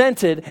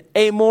presented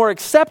a more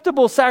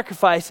acceptable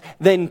sacrifice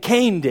than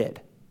Cain did.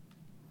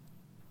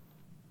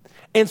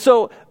 And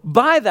so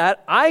by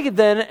that, I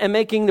then am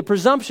making the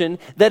presumption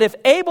that if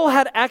Abel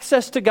had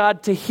access to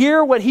God to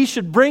hear what he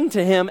should bring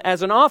to him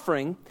as an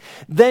offering,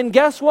 then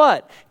guess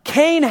what?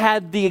 Cain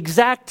had the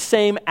exact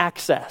same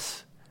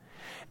access.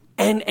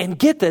 And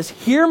get this,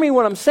 hear me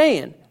what I'm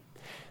saying.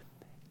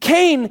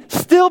 Cain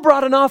still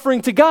brought an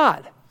offering to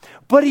God,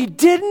 but he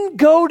didn't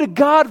go to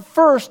God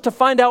first to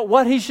find out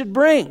what he should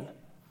bring.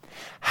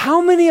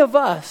 How many of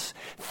us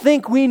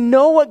think we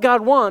know what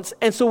God wants,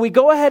 and so we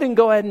go ahead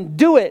and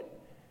do it,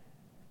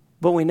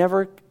 but we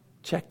never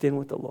checked in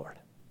with the Lord?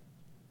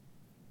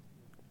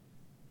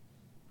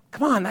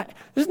 Come on,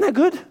 isn't that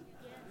good?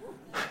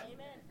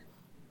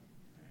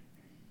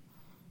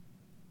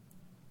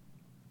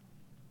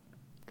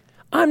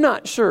 I'm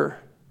not sure.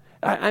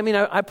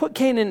 I put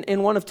Cain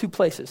in one of two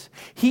places.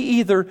 He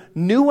either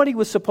knew what he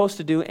was supposed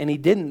to do and he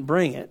didn't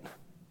bring it,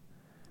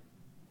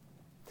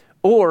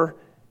 or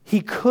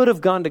he could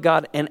have gone to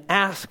God and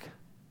asked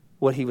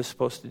what he was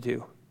supposed to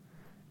do,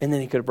 and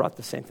then he could have brought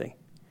the same thing.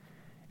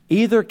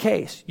 Either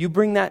case, you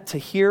bring that to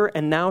here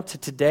and now, to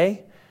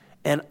today,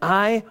 and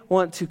I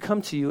want to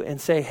come to you and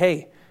say,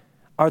 hey,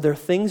 are there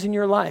things in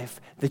your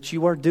life that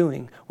you are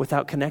doing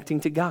without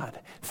connecting to God,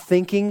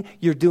 thinking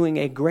you're doing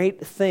a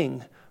great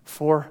thing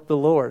for the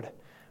Lord,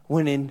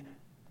 when in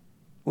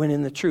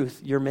the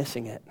truth, you're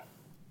missing it?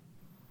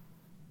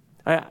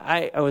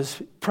 I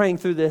was praying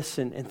through this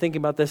and thinking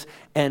about this,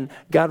 and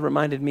God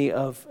reminded me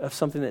of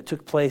something that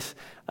took place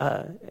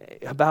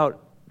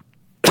about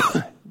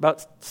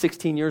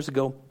 16 years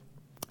ago.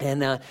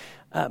 And I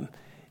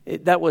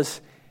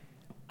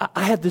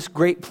had this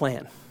great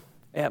plan.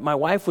 My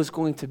wife was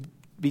going to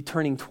be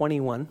turning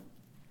 21,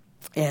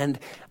 and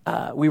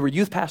we were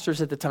youth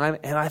pastors at the time,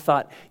 and I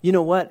thought, you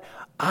know what?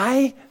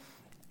 I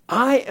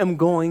am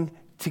going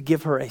to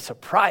give her a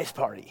surprise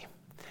party.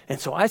 And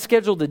so I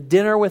scheduled a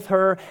dinner with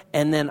her,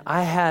 and then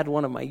I had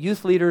one of my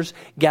youth leaders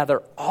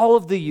gather all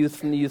of the youth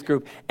from the youth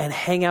group and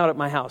hang out at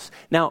my house.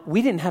 Now,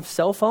 we didn't have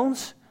cell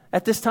phones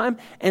at this time,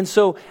 and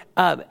so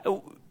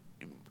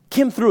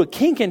Kim threw a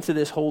kink into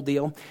this whole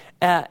deal,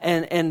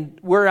 and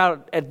we're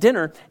out at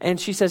dinner, and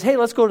she says, hey,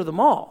 let's go to the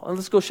mall, and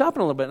let's go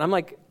shopping a little bit. And I'm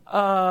like,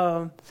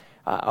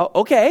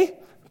 okay,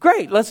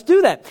 great, let's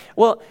do that.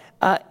 Well,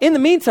 in the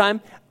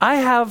meantime, I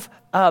have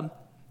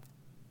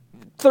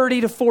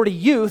 30 to 40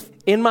 youth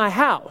in my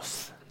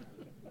house,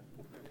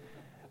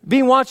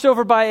 being watched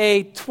over by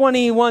a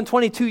 21,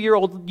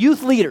 22-year-old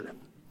youth leader.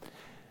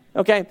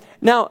 Okay,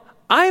 now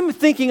I'm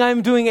thinking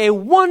I'm doing a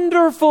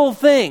wonderful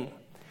thing.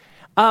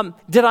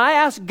 Did I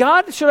ask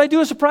God, should I do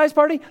a surprise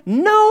party?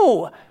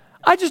 No,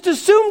 I just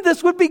assumed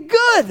this would be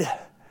good.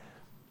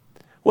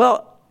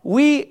 Well,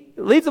 we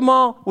leave the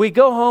mall, we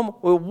go home,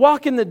 we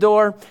walk in the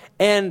door,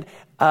 and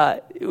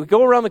we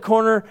go around the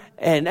corner,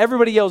 and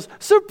everybody yells,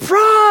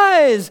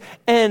 surprise!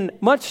 And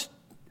much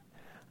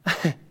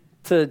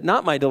to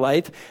not my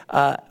delight,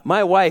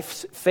 my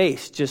wife's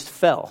face just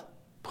fell.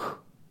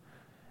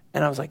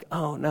 And I was like,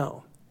 oh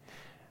no.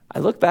 I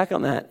look back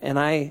on that, and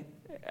I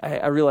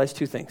realized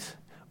two things.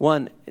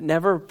 One,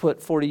 never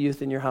put 40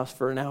 youth in your house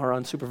for an hour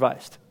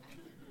unsupervised.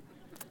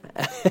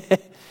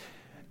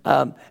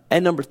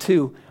 And number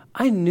two,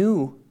 I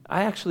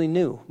actually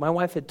knew. My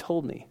wife had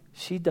told me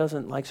she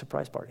doesn't like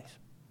surprise parties.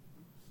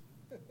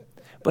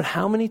 But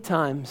how many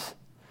times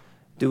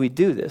do we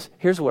do this?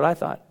 Here's what I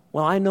thought.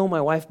 Well, I know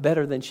my wife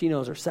better than she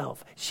knows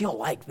herself. She'll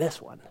like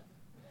this one.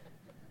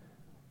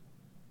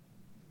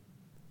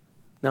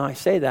 Now, I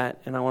say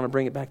that, and I want to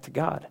bring it back to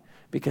God,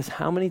 because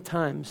how many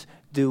times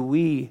do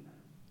we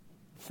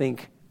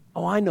think,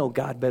 oh, I know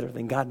God better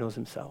than God knows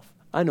himself.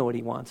 I know what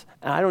he wants,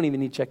 and I don't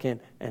even need to check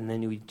in, and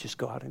then we just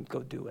go out and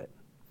go do it.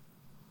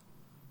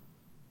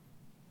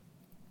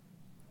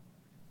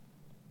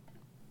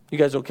 You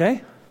guys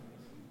okay?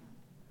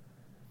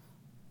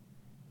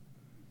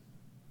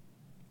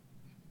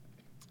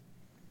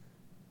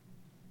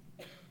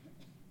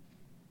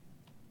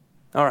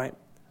 All right.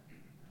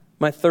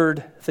 My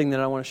third thing that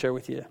I want to share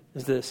with you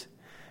is this: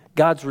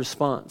 God's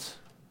response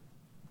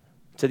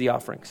to the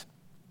offerings.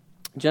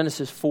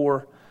 Genesis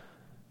 4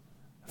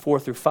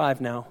 through 5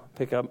 now,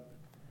 pick up.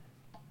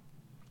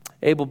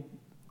 Abel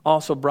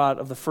also brought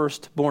of the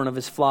firstborn of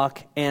his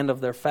flock and of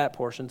their fat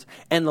portions.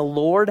 And the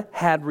Lord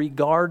had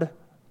regard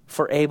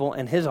for Abel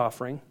and his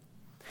offering,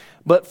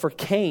 but for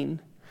Cain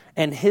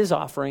and his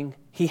offering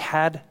he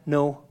had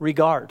no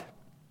regard.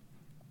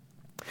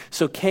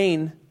 So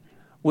Cain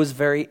was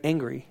very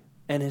angry,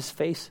 and his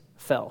face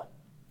fell.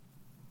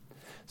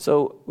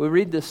 So we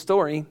read this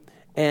story,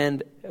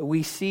 and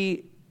we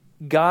see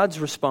God's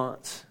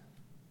response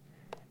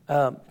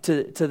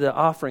to the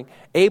offering.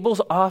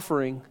 Abel's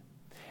offering,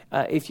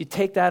 if you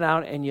take that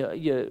out and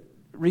you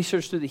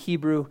research through the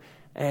Hebrew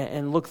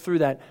and look through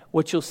that,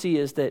 what you'll see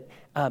is that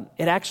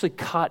it actually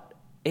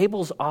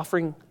Abel's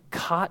offering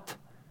caught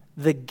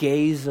the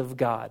gaze of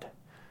God.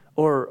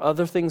 Or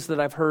other things that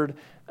I've heard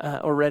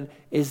or read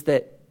is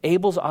that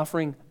Abel's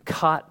offering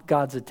caught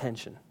God's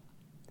attention.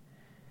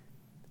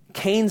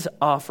 Cain's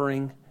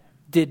offering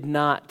did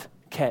not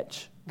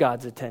catch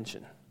God's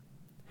attention.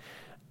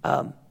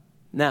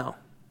 Now,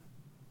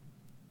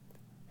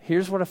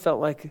 here's what I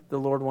felt like the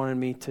Lord wanted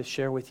me to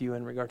share with you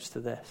in regards to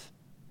this.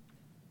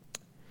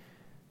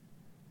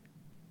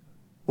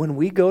 When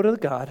we go to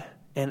God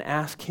and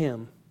ask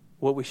him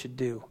what we should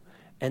do,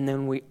 and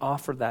then we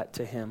offer that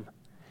to him,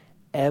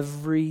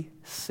 every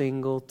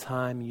single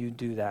time you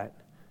do that,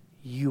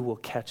 you will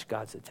catch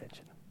God's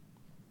attention.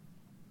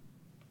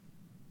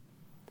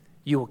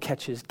 You will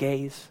catch his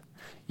gaze.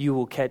 You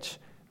will catch,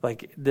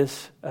 like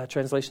this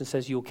translation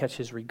says, you will catch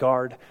his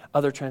regard.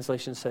 Other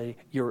translations say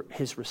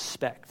his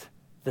respect.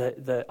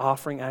 The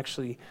offering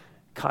actually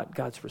caught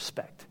God's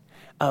respect.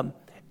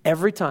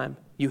 Every time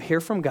you hear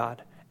from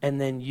God and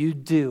then you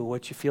do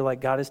what you feel like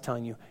God is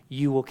telling you,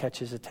 you will catch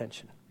his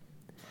attention.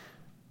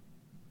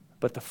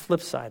 But the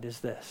flip side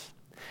is this.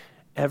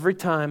 Every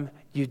time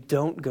you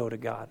don't go to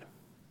God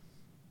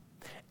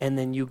and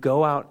then you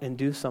go out and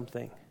do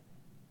something,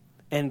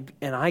 and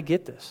I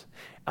get this.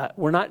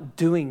 We're not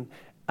doing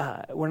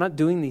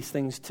these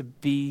things to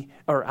be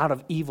or out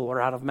of evil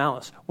or out of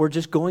malice. We're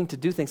just going to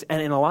do things.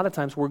 And a lot of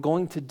times we're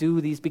going to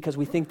do these because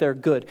we think they're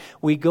good.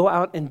 We go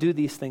out and do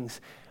these things,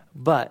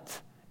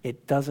 but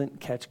it doesn't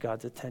catch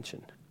God's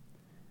attention.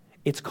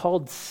 It's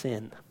called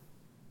sin.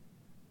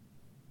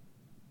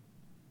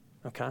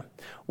 Okay?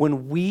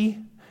 When we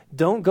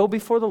don't go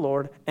before the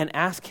Lord and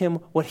ask him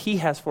what he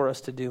has for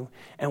us to do,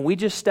 and we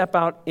just step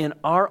out in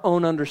our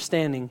own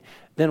understanding,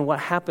 then what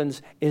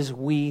happens is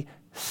we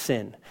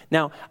sin.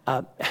 Now,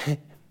 I'm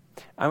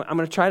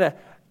going to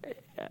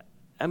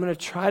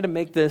try to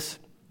make this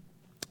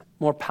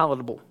more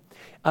palatable.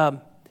 I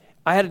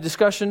had a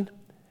discussion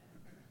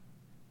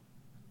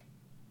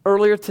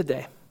earlier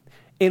today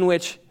in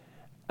which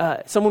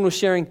someone was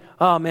sharing,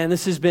 oh man,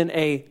 this has been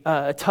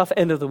a tough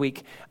end of the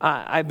week.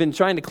 I've been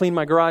trying to clean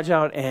my garage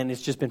out and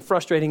it's just been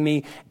frustrating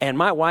me. And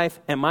my wife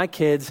and my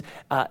kids,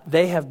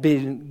 they have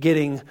been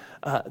getting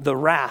the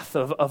wrath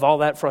of all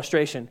that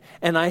frustration.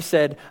 And I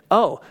said,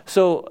 oh,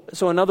 so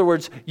in other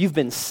words, you've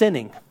been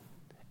sinning.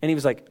 And he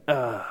was like,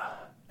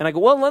 And I go,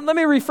 well, let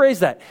me rephrase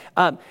that.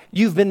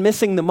 You've been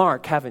missing the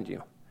mark, haven't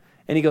you?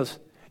 And he goes,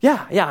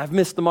 yeah, I've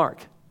missed the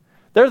mark.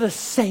 They're the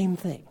same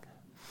thing.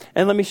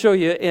 And let me show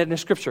you in the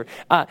scripture.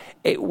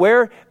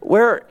 Anywhere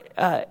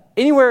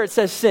it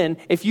says sin,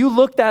 if you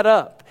look that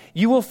up,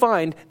 you will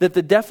find that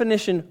the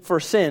definition for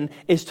sin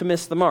is to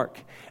miss the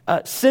mark.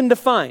 Sin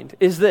defined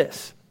is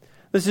this.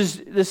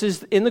 This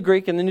is in the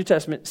Greek in the New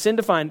Testament. Sin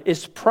defined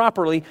is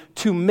properly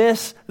to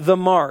miss the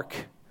mark,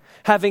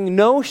 having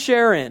no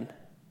share in,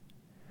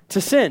 to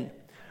sin,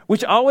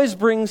 which always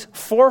brings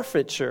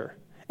forfeiture.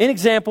 In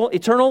example,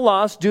 eternal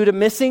loss due to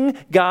missing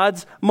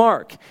God's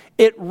mark.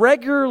 It's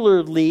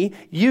regularly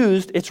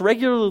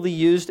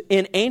used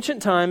in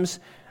ancient times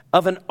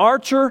of an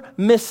archer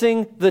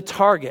missing the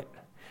target.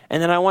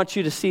 And then I want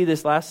you to see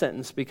this last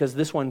sentence because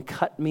this one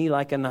cut me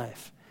like a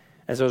knife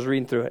as I was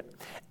reading through it.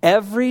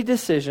 Every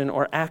decision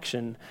or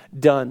action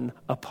done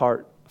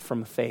apart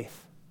from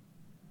faith.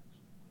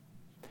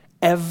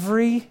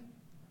 Every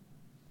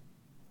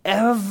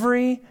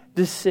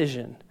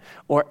decision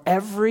or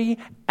every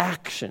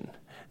action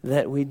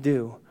that we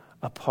do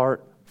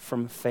apart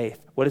from faith.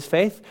 What is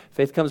faith?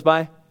 Faith comes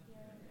by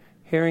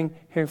hearing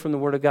from the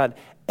Word of God.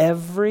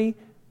 Every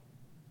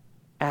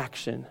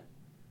action,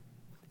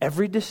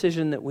 every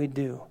decision that we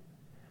do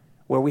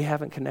where we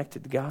haven't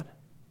connected to God,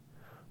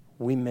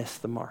 we miss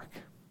the mark.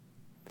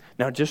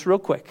 Now, just real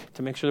quick,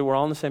 to make sure that we're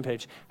all on the same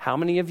page, how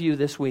many of you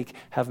this week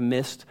have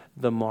missed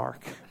the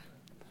mark?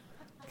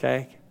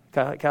 Okay?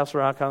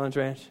 Castle Rock, Highlands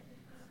Ranch?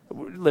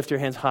 Lift your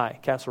hands high,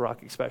 Castle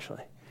Rock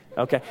especially.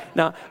 Okay?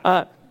 Now,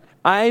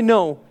 I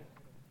know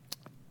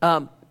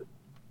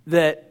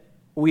that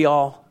we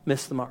all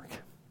miss the mark.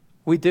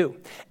 We do.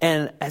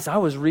 And as I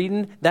was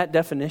reading that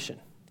definition,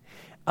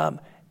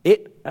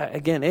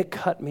 it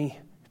cut me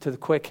to the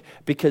quick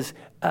because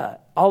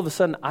all of a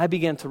sudden I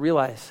began to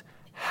realize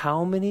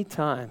how many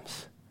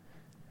times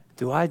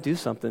do I do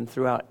something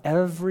throughout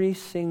every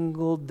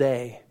single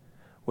day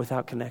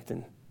without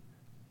connecting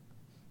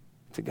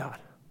to God.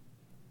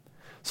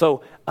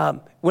 So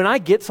when I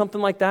get something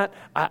like that,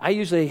 I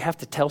usually have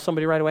to tell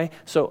somebody right away.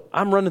 So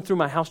I'm running through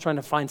my house trying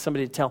to find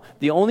somebody to tell.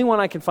 The only one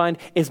I can find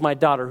is my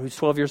daughter, who's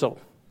 12 years old.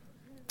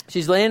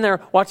 She's laying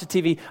there watching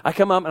TV. I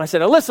come up and I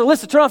said,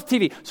 Alyssa, turn off the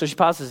TV. So she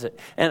pauses it.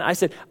 And I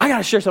said, I got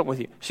to share something with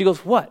you. She goes,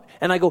 what?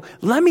 And I go,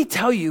 let me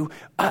tell you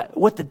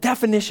what the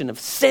definition of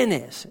sin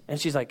is. And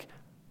she's like,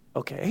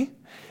 okay.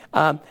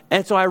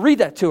 And so I read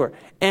that to her.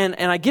 And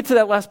I get to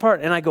that last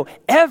part and I go,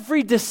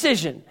 every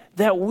decision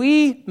that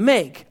we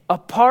make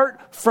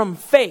apart from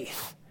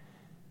faith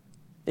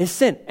is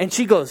sin. And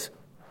she goes,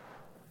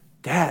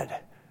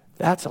 Dad,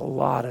 that's a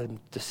lot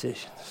of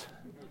decisions.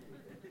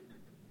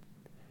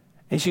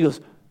 And she goes,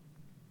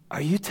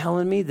 are you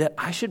telling me that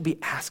I should be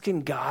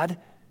asking God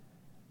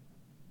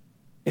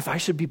if I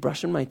should be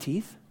brushing my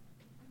teeth?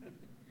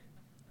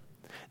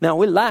 Now,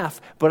 we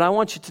laugh, but I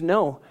want you to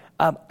know,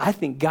 I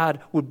think God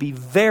would be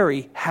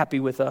very happy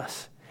with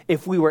us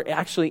if we were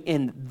actually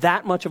in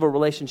that much of a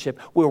relationship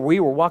where we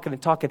were walking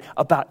and talking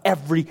about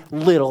every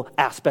little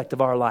aspect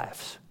of our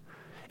lives.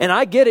 And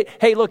I get it.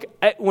 Hey, look,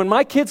 when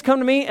my kids come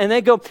to me and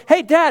they go,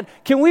 hey, Dad,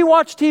 can we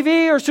watch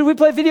TV or should we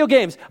play video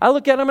games? I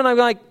look at them and I'm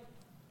like,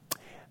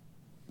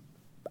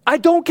 I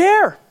don't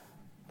care.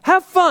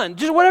 Have fun.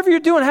 Just whatever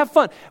you're doing, have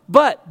fun.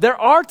 But there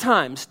are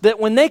times that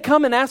when they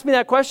come and ask me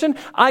that question,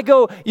 I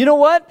go, you know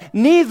what?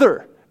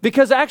 Neither.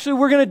 Because actually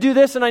we're going to do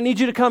this and I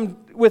need you to come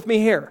with me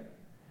here.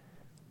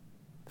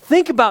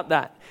 Think about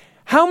that.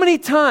 How many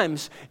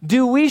times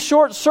do we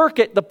short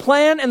circuit the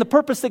plan and the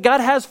purpose that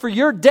God has for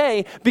your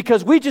day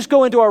because we just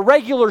go into our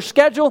regular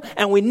schedule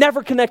and we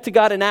never connect to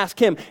God and ask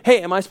Him,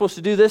 hey, am I supposed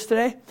to do this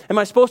today? Am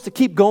I supposed to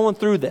keep going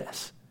through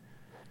this?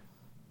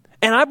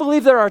 And I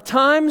believe there are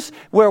times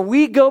where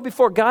we go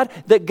before God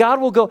that God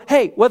will go,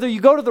 hey, whether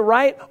you go to the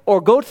right or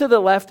go to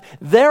the left,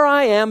 there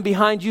I am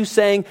behind you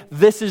saying,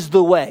 this is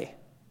the way.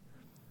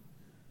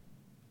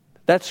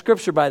 That's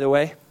scripture, by the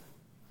way.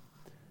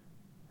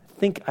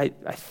 I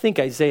think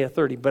Isaiah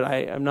 30, but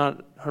I'm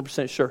not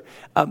 100% sure.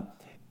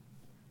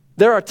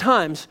 There are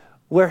times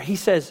where He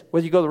says,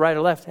 whether you go to the right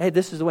or left, hey,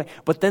 this is the way.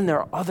 But then there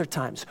are other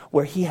times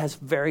where He has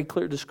very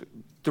clear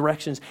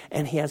directions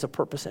and He has a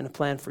purpose and a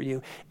plan for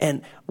you.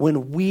 And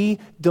when we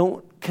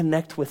don't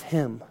connect with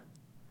Him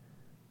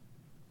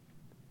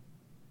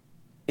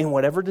in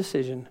whatever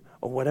decision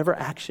or whatever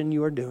action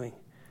you are doing,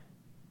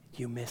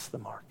 you miss the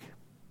mark.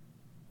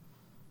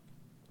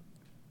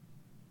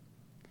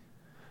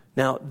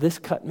 Now, this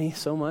cut me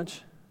so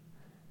much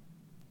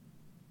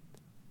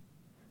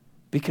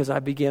because I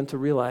began to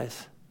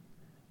realize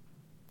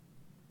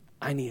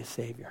I need a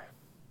Savior.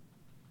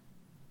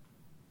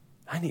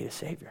 I need a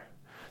Savior.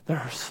 There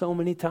are so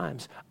many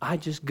times I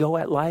just go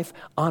at life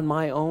on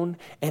my own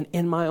and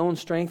in my own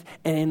strength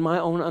and in my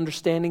own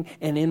understanding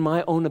and in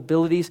my own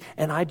abilities,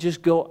 and I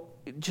just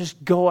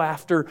go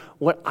after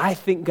what I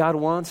think God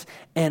wants,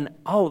 and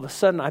all of a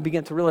sudden I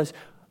begin to realize,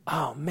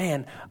 oh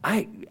man,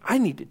 I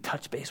need to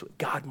touch base with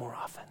God more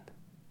often.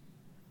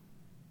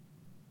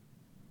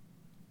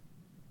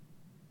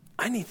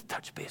 I need to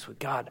touch base with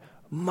God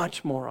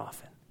much more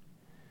often.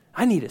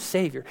 I need a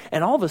Savior.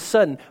 And all of a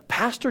sudden,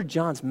 Pastor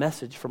John's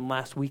message from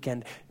last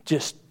weekend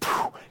just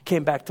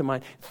came back to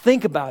mind.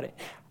 Think about it.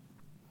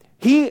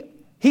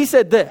 He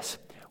said this: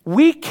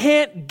 we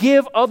can't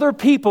give other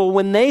people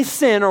when they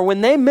sin or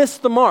when they miss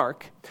the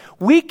mark,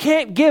 we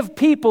can't give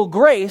people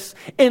grace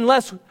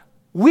unless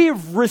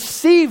we've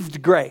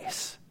received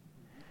grace.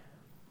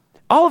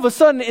 All of a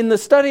sudden, in the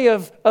study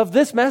of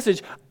this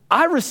message,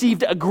 I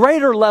received a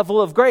greater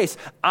level of grace.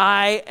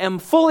 I am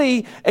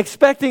fully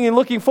expecting and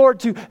looking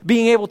forward to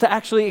being able to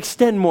actually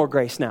extend more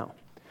grace now,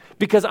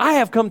 because I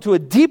have come to a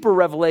deeper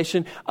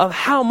revelation of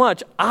how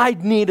much I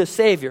need a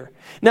Savior.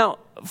 Now,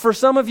 for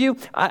some of you,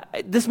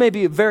 this may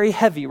be very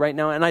heavy right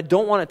now, and I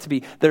don't want it to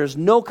be. There's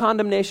no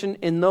condemnation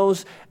in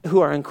those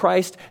who are in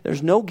Christ.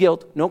 There's no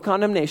guilt, no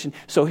condemnation.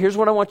 So here's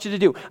what I want you to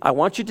do. I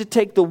want you to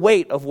take the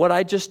weight of what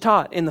I just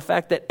taught in the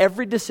fact that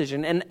every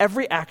decision and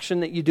every action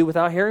that you do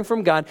without hearing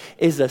from God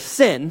is a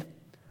sin.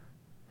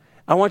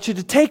 I want you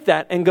to take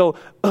that and go,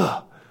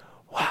 oh,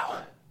 wow,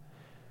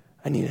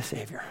 I need a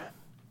Savior.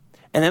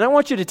 And then I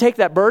want you to take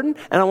that burden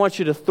and I want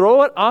you to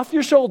throw it off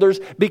your shoulders,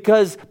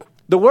 because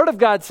the Word of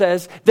God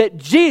says that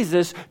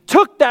Jesus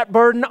took that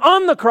burden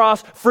on the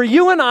cross for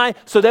you and I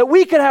so that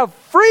we could have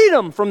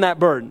freedom from that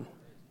burden.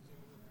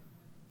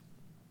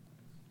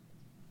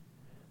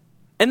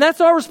 And that's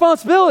our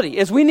responsibility,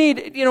 is we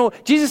need,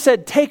 Jesus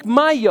said, take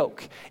my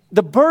yoke.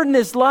 The burden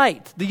is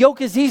light. The yoke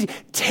is easy.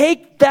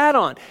 Take that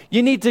on.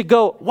 You need to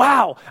go,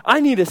 wow, I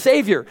need a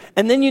Savior.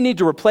 And then you need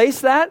to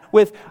replace that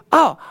with,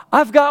 oh,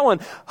 I've got one.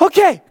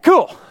 Okay,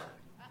 cool.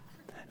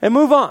 And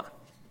move on.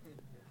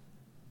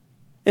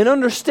 And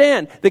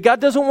understand that God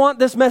doesn't want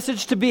this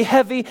message to be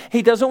heavy.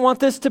 He doesn't want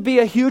this to be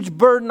a huge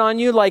burden on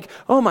you, like,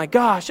 oh my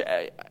gosh,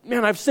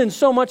 man, I've sinned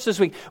so much this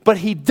week. But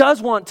He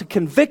does want to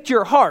convict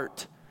your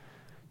heart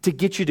to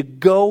get you to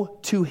go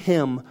to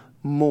Him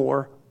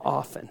more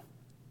often.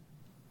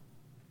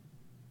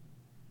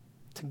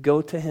 To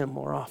go to Him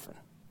more often.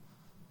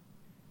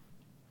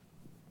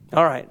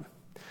 All right.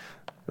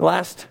 The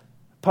last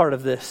part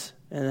of this,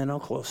 and then I'll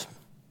close.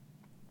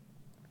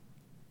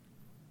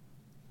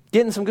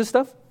 Getting some good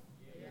stuff?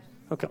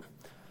 Okay.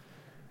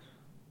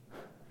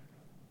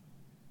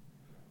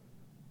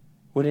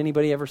 Would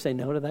anybody ever say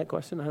no to that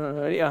question? I don't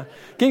know. Yeah.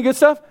 Getting good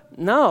stuff?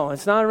 No,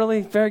 it's not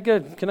really very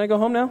good. Can I go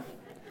home now?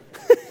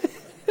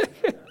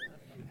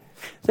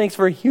 Thanks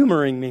for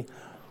humoring me.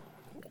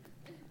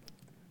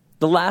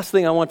 The last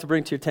thing I want to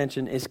bring to your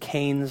attention is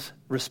Cain's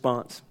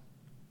response.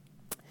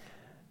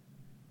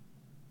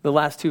 The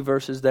last two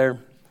verses there.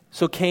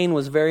 So Cain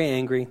was very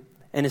angry,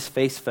 and his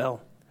face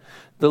fell.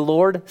 The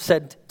Lord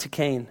said to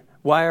Cain,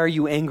 why are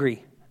you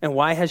angry? And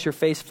why has your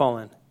face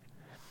fallen?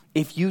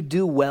 If you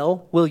do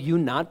well, will you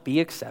not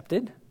be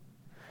accepted?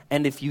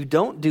 And if you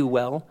don't do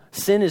well,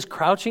 sin is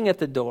crouching at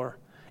the door.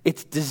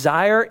 Its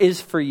desire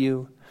is for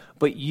you,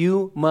 but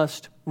you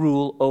must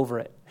rule over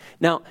it.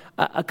 Now,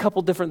 a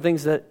couple different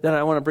things that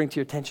I want to bring to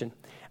your attention.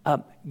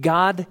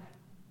 God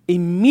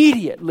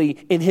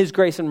immediately, in His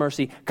grace and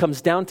mercy,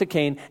 comes down to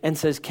Cain and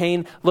says,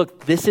 Cain,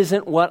 look, this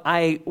isn't what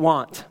I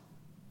want.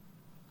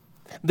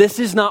 This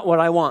is not what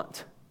I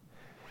want.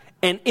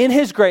 And in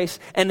His grace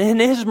and in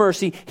His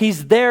mercy,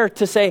 He's there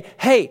to say,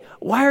 hey,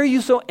 why are you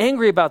so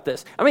angry about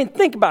this? I mean,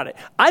 think about it.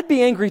 I'd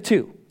be angry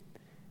too.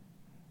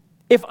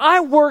 If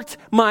I worked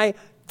my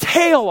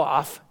tail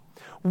off,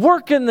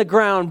 working the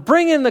ground,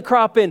 bringing the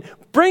crop in,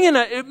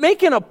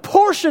 making a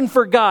portion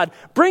for God,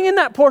 bringing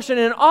that portion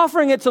and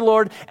offering it to the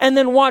Lord, and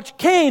then watch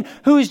Cain,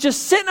 who is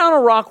just sitting on a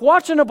rock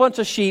watching a bunch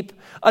of sheep.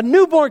 A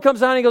newborn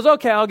comes out and he goes,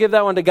 okay, I'll give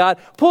that one to God.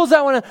 Pulls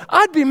that one out.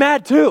 I'd be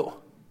mad too.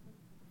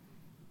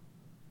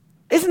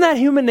 Isn't that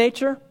human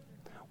nature?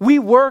 We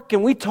work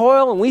and we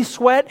toil and we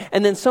sweat,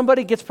 and then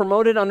somebody gets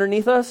promoted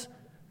underneath us,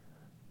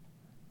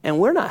 and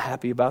we're not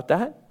happy about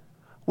that.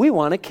 We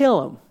want to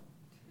kill him.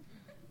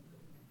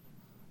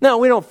 No,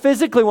 we don't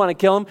physically want to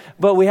kill him,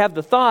 but we have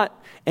the thought.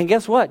 And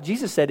guess what?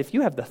 Jesus said, if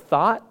you have the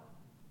thought,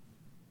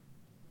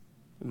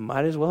 you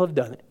might as well have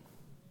done it.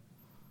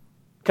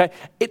 Okay?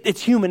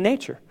 It's human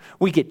nature.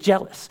 We get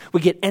jealous.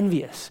 We get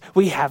envious.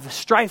 We have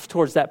strife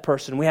towards that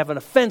person. We have an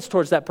offense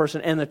towards that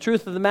person. And the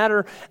truth of the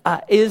matter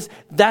is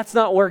that's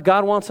not where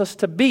God wants us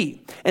to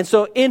be. And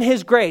so in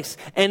his grace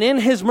and in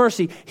his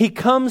mercy, he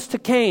comes to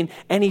Cain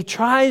and he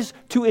tries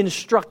to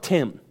instruct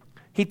him.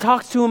 He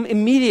talks to him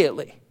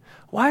immediately.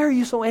 Why are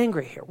you so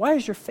angry here? Why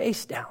is your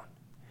face down?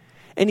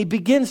 And he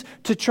begins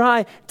to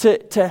try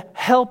to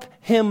help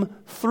him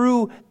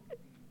through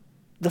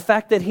the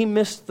fact that he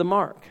missed the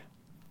mark.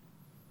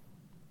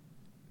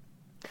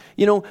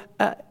 You know,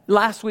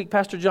 last week,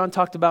 Pastor John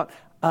talked about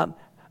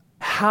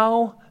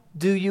how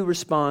do you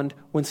respond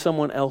when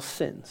someone else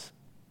sins?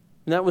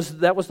 And that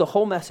was the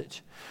whole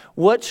message.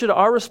 What should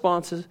our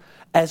responses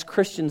as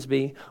Christians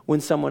be when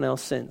someone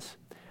else sins?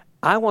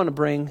 I want to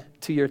bring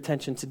to your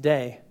attention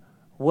today,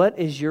 what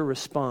is your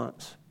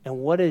response and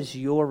what is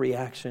your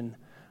reaction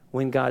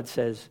when God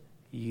says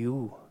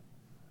you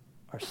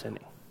are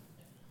sinning?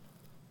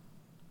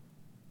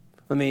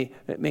 Let me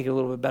make it a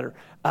little bit better.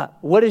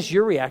 What is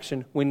your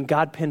reaction when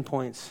God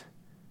pinpoints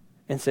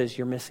and says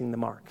you're missing the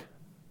mark?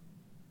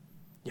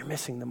 You're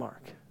missing the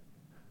mark.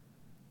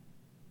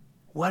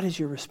 What is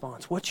your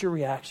response? What's your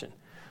reaction?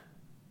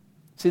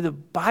 See, the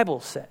Bible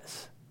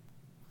says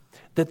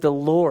that the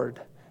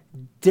Lord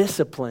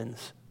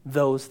disciplines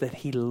those that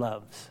he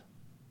loves.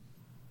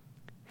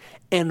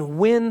 And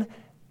when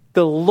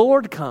the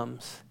Lord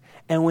comes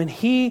and when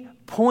he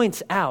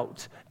points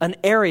out an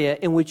area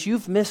in which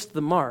you've missed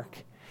the mark,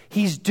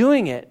 he's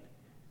doing it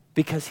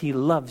because he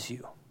loves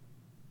you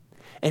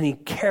and he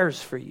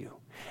cares for you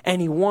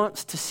and he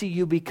wants to see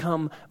you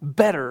become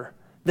better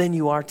than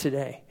you are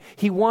today.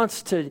 He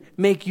wants to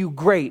make you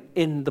great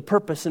in the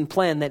purpose and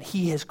plan that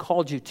he has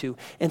called you to.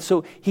 And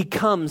so he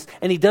comes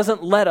and he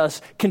doesn't let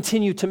us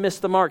continue to miss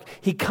the mark.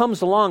 He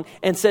comes along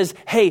and says,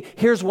 hey,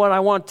 here's what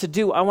I want to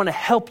do. I want to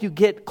help you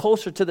get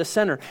closer to the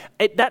center.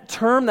 That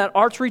term, that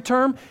archery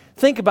term,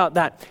 think about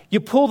that.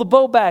 You pull the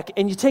bow back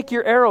and you take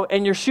your arrow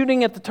and you're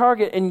shooting at the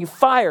target and you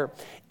fire.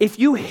 If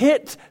you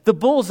hit the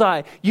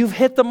bullseye, you've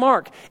hit the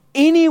mark.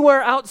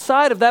 Anywhere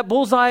outside of that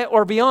bullseye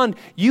or beyond,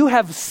 you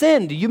have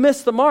sinned. You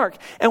missed the mark.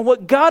 And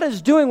what God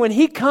is doing when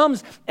he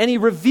comes and he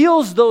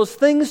reveals those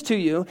things to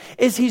you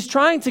is he's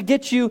trying to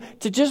get you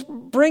to just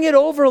bring it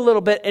over a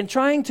little bit and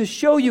trying to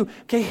show you,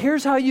 okay,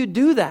 here's how you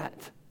do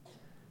that.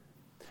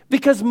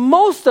 Because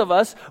most of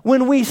us,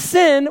 when we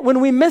sin, when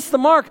we miss the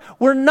mark,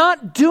 we're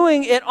not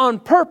doing it on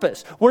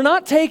purpose. We're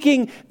not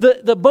taking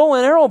the bow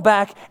and arrow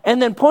back and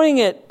then pointing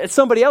it at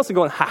somebody else and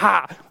going,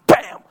 ha-ha,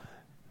 bam.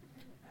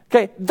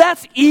 Okay,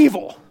 that's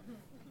evil.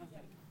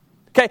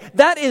 Okay,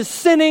 that is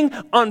sinning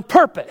on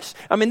purpose.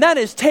 I mean, that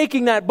is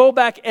taking that bow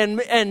back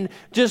and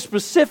just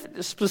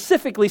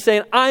specifically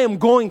saying, I am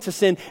going to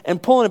sin,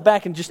 and pulling it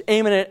back and just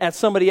aiming it at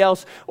somebody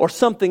else or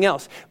something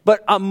else.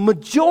 But a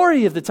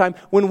majority of the time,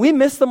 when we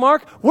miss the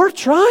mark, we're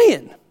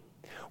trying.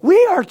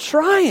 We are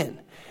trying.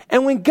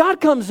 And when God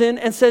comes in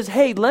and says,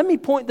 hey, let me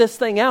point this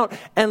thing out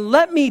and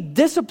let me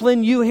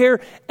discipline you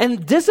here.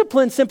 And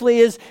discipline simply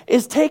is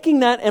taking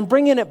that and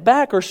bringing it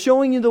back or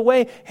showing you the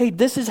way. Hey,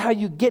 this is how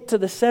you get to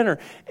the center.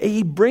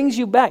 He brings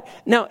you back.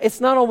 Now,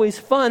 it's not always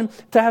fun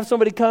to have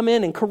somebody come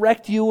in and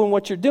correct you in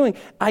what you're doing.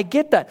 I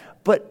get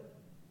that. But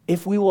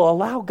if we will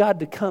allow God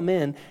to come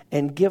in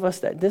and give us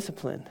that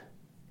discipline,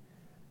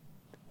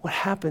 what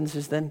happens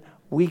is then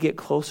we get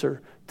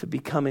closer to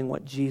becoming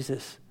what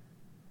Jesus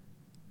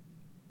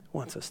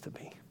wants us to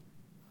be.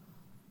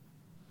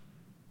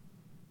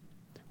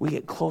 We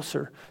get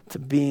closer to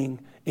being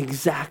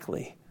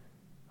exactly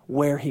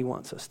where he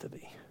wants us to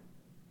be.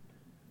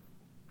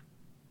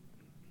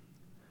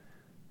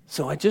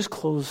 So I just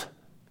close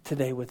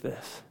today with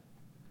this.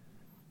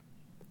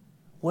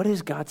 What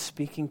is God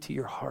speaking to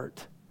your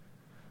heart?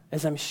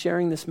 As I'm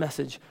sharing this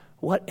message,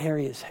 what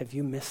areas have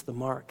you missed the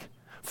mark?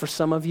 For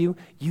some of you,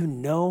 you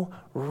know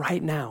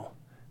right now,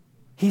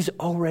 he's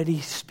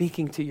already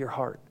speaking to your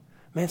heart.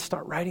 Man,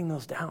 start writing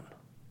those down.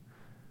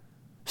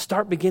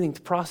 Start beginning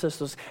to process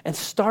those and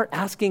start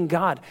asking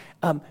God,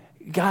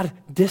 God,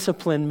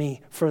 discipline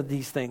me for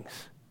these things.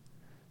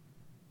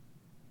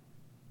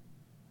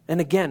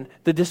 And again,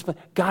 the discipline,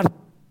 God,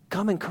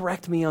 come and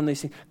correct me on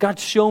these things. God,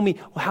 show me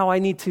how I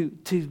need to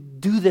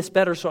do this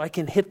better so I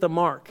can hit the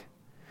mark.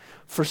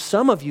 For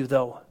some of you,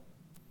 though,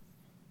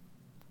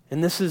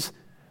 and this is,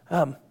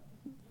 I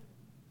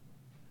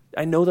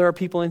know there are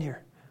people in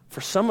here.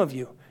 For some of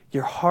you,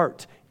 your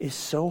heart is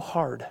so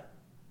hard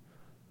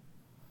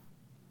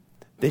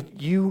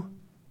that you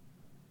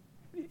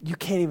you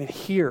can't even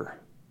hear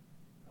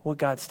what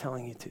God's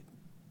telling you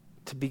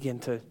to begin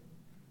to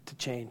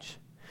change.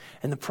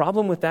 And the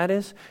problem with that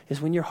is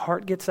when your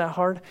heart gets that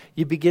hard,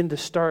 you begin to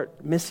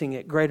start missing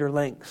at greater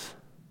lengths.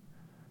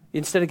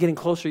 Instead of getting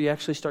closer, you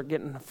actually start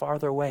getting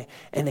farther away.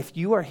 And if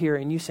you are here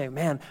and you say,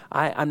 man,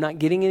 I'm not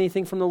getting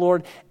anything from the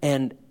Lord,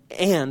 and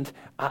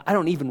I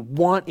don't even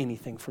want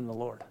anything from the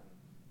Lord,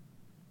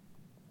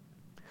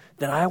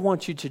 then I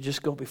want you to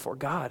just go before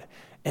God.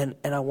 And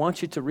I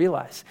want you to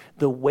realize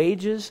the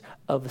wages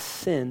of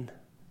sin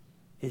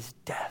is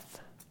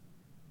death.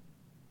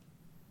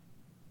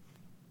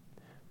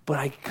 But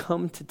I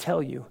come to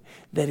tell you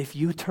that if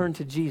you turn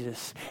to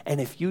Jesus and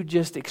if you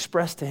just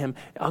express to him,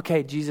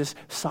 okay, Jesus,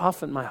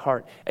 soften my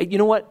heart. You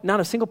know what? Not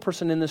a single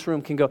person in this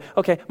room can go,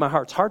 okay, my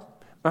heart's hard.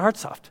 My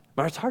heart's soft.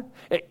 My heart's hard.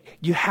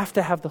 You have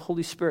to have the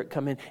Holy Spirit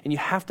come in, and you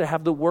have to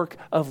have the work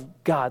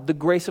of God, the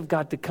grace of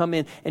God to come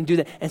in and do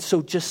that. And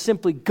so just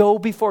simply go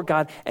before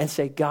God and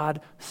say,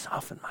 God,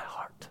 soften my heart.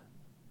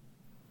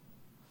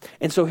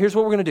 And so here's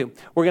what we're going to do.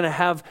 We're going to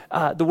have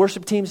the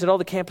worship teams at all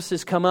the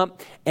campuses come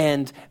up,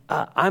 and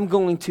I'm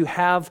going to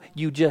have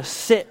you just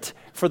sit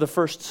for the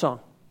first song.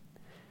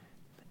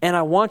 And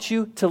I want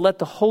you to let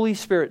the Holy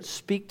Spirit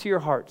speak to your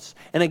hearts.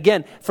 And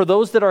again, for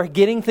those that are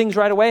getting things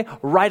right away,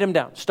 write them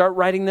down. Start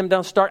writing them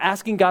down. Start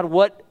asking God,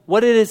 what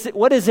is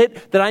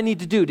it that I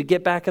need to do to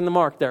get back in the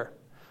mark there?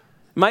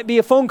 It might be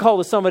a phone call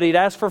to somebody to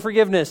ask for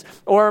forgiveness,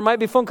 or it might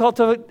be a phone call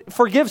to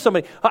forgive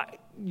somebody.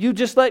 You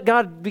just let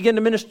God begin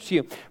to minister to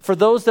you. For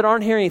those that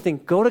aren't hearing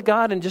anything, go to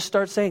God and just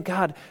start saying,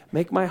 God,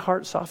 make my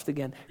heart soft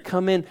again.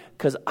 Come in,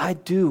 because I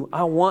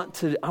want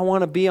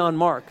to be on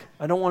mark.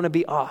 I don't want to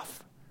be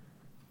off.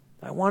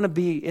 I want to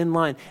be in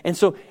line. And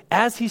so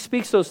as he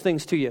speaks those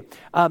things to you,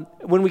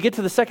 when we get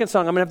to the second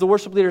song, I'm going to have the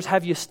worship leaders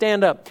have you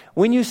stand up.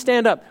 When you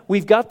stand up,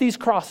 we've got these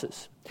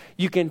crosses.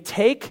 You can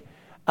take,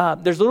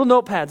 there's little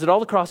notepads at all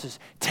the crosses.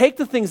 Take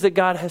the things that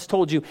God has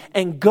told you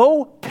and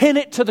go pin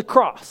it to the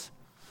cross.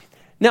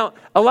 Now,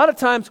 a lot of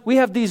times we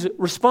have these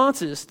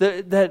responses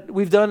that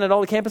we've done at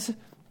all the campuses.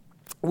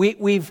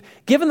 We've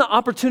given the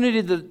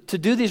opportunity to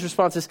do these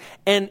responses,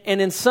 and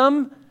in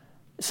some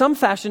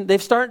fashion,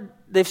 they've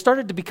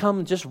started to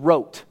become just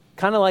rote,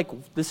 kind of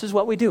like, this is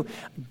what we do.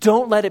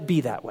 Don't let it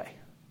be that way.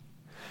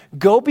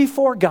 Go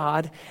before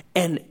God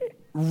and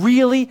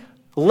really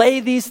lay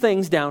these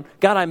things down.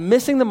 God, I'm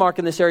missing the mark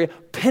in this area.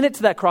 Pin it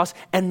to that cross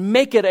and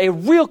make it a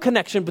real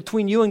connection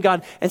between you and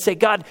God, and say,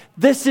 God,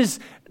 this is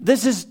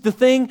the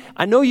thing.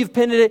 I know you've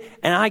pinned it,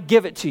 and I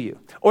give it to you.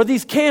 Or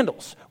these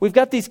candles. We've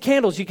got these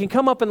candles. You can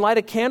come up and light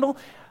a candle.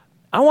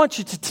 I want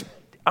you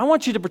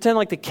to pretend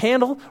like the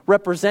candle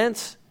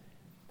represents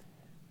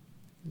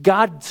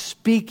God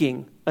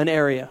speaking an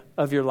area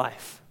of your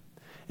life.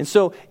 And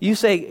so you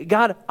say,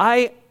 God,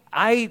 I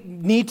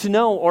need to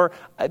know, or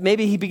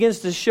maybe he begins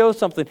to show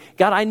something.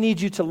 God, I need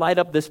you to light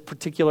up this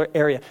particular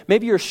area.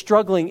 Maybe you're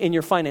struggling in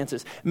your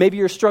finances. Maybe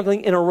you're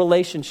struggling in a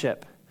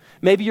relationship.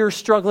 Maybe you're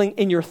struggling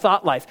in your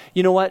thought life.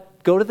 You know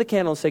what? Go to the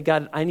candle and say,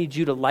 God, I need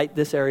you to light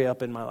this area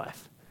up in my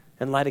life.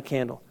 And light a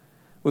candle.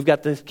 We've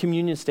got the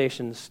communion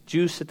stations,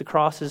 juice at the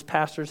crosses,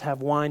 pastors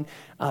have wine.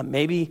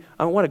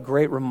 What a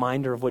great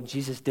reminder of what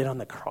Jesus did on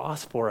the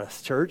cross for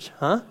us, church,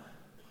 huh?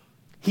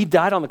 He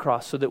died on the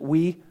cross so that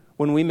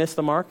when we miss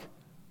the mark,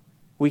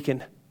 we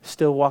can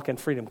still walk in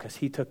freedom because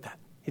he took that.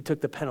 He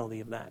took the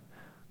penalty of that.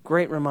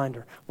 Great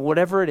reminder.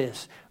 Whatever it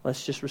is,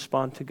 let's just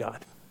respond to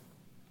God.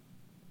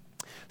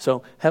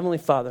 So, Heavenly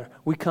Father,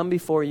 we come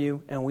before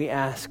you and we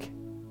ask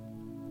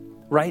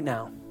right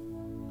now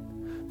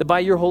that by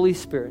your Holy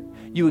Spirit,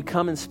 you would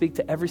come and speak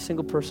to every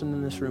single person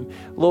in this room.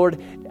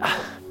 Lord,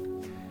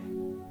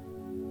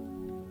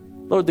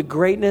 the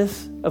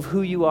greatness of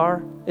who you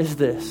are is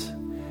this,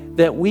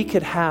 that we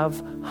could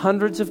have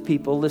hundreds of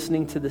people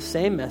listening to the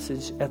same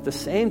message at the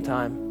same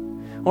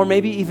time, or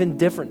maybe even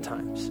different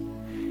times.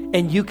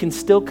 And you can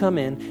still come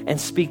in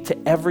and speak to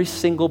every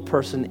single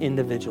person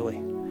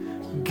individually.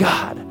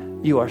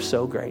 God, you are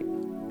so great.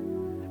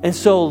 And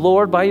so,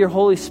 Lord, by your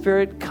Holy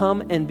Spirit,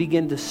 come and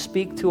begin to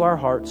speak to our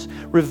hearts.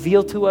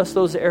 Reveal to us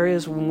those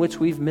areas in which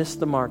we've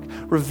missed the mark.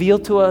 Reveal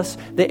to us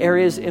the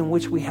areas in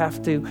which we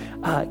have to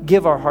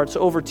give our hearts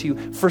over to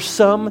you. For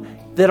some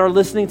that are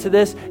listening to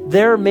this,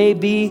 there may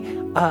be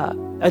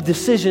a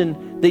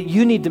decision that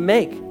you need to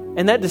make.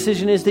 And that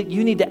decision is that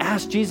you need to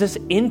ask Jesus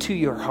into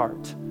your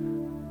heart.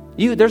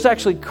 There's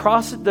actually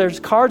there's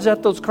cards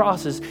at those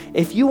crosses.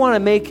 If you want to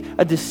make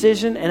a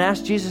decision and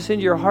ask Jesus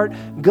into your heart,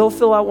 go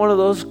fill out one of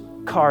those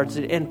cards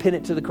and pin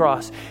it to the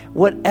cross.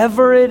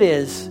 Whatever it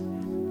is,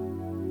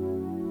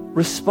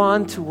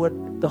 respond to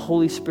what the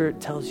Holy Spirit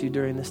tells you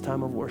during this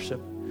time of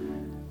worship.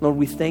 Lord,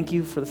 we thank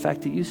you for the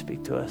fact that you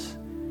speak to us.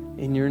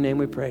 In your name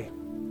we pray.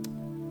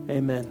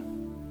 Amen.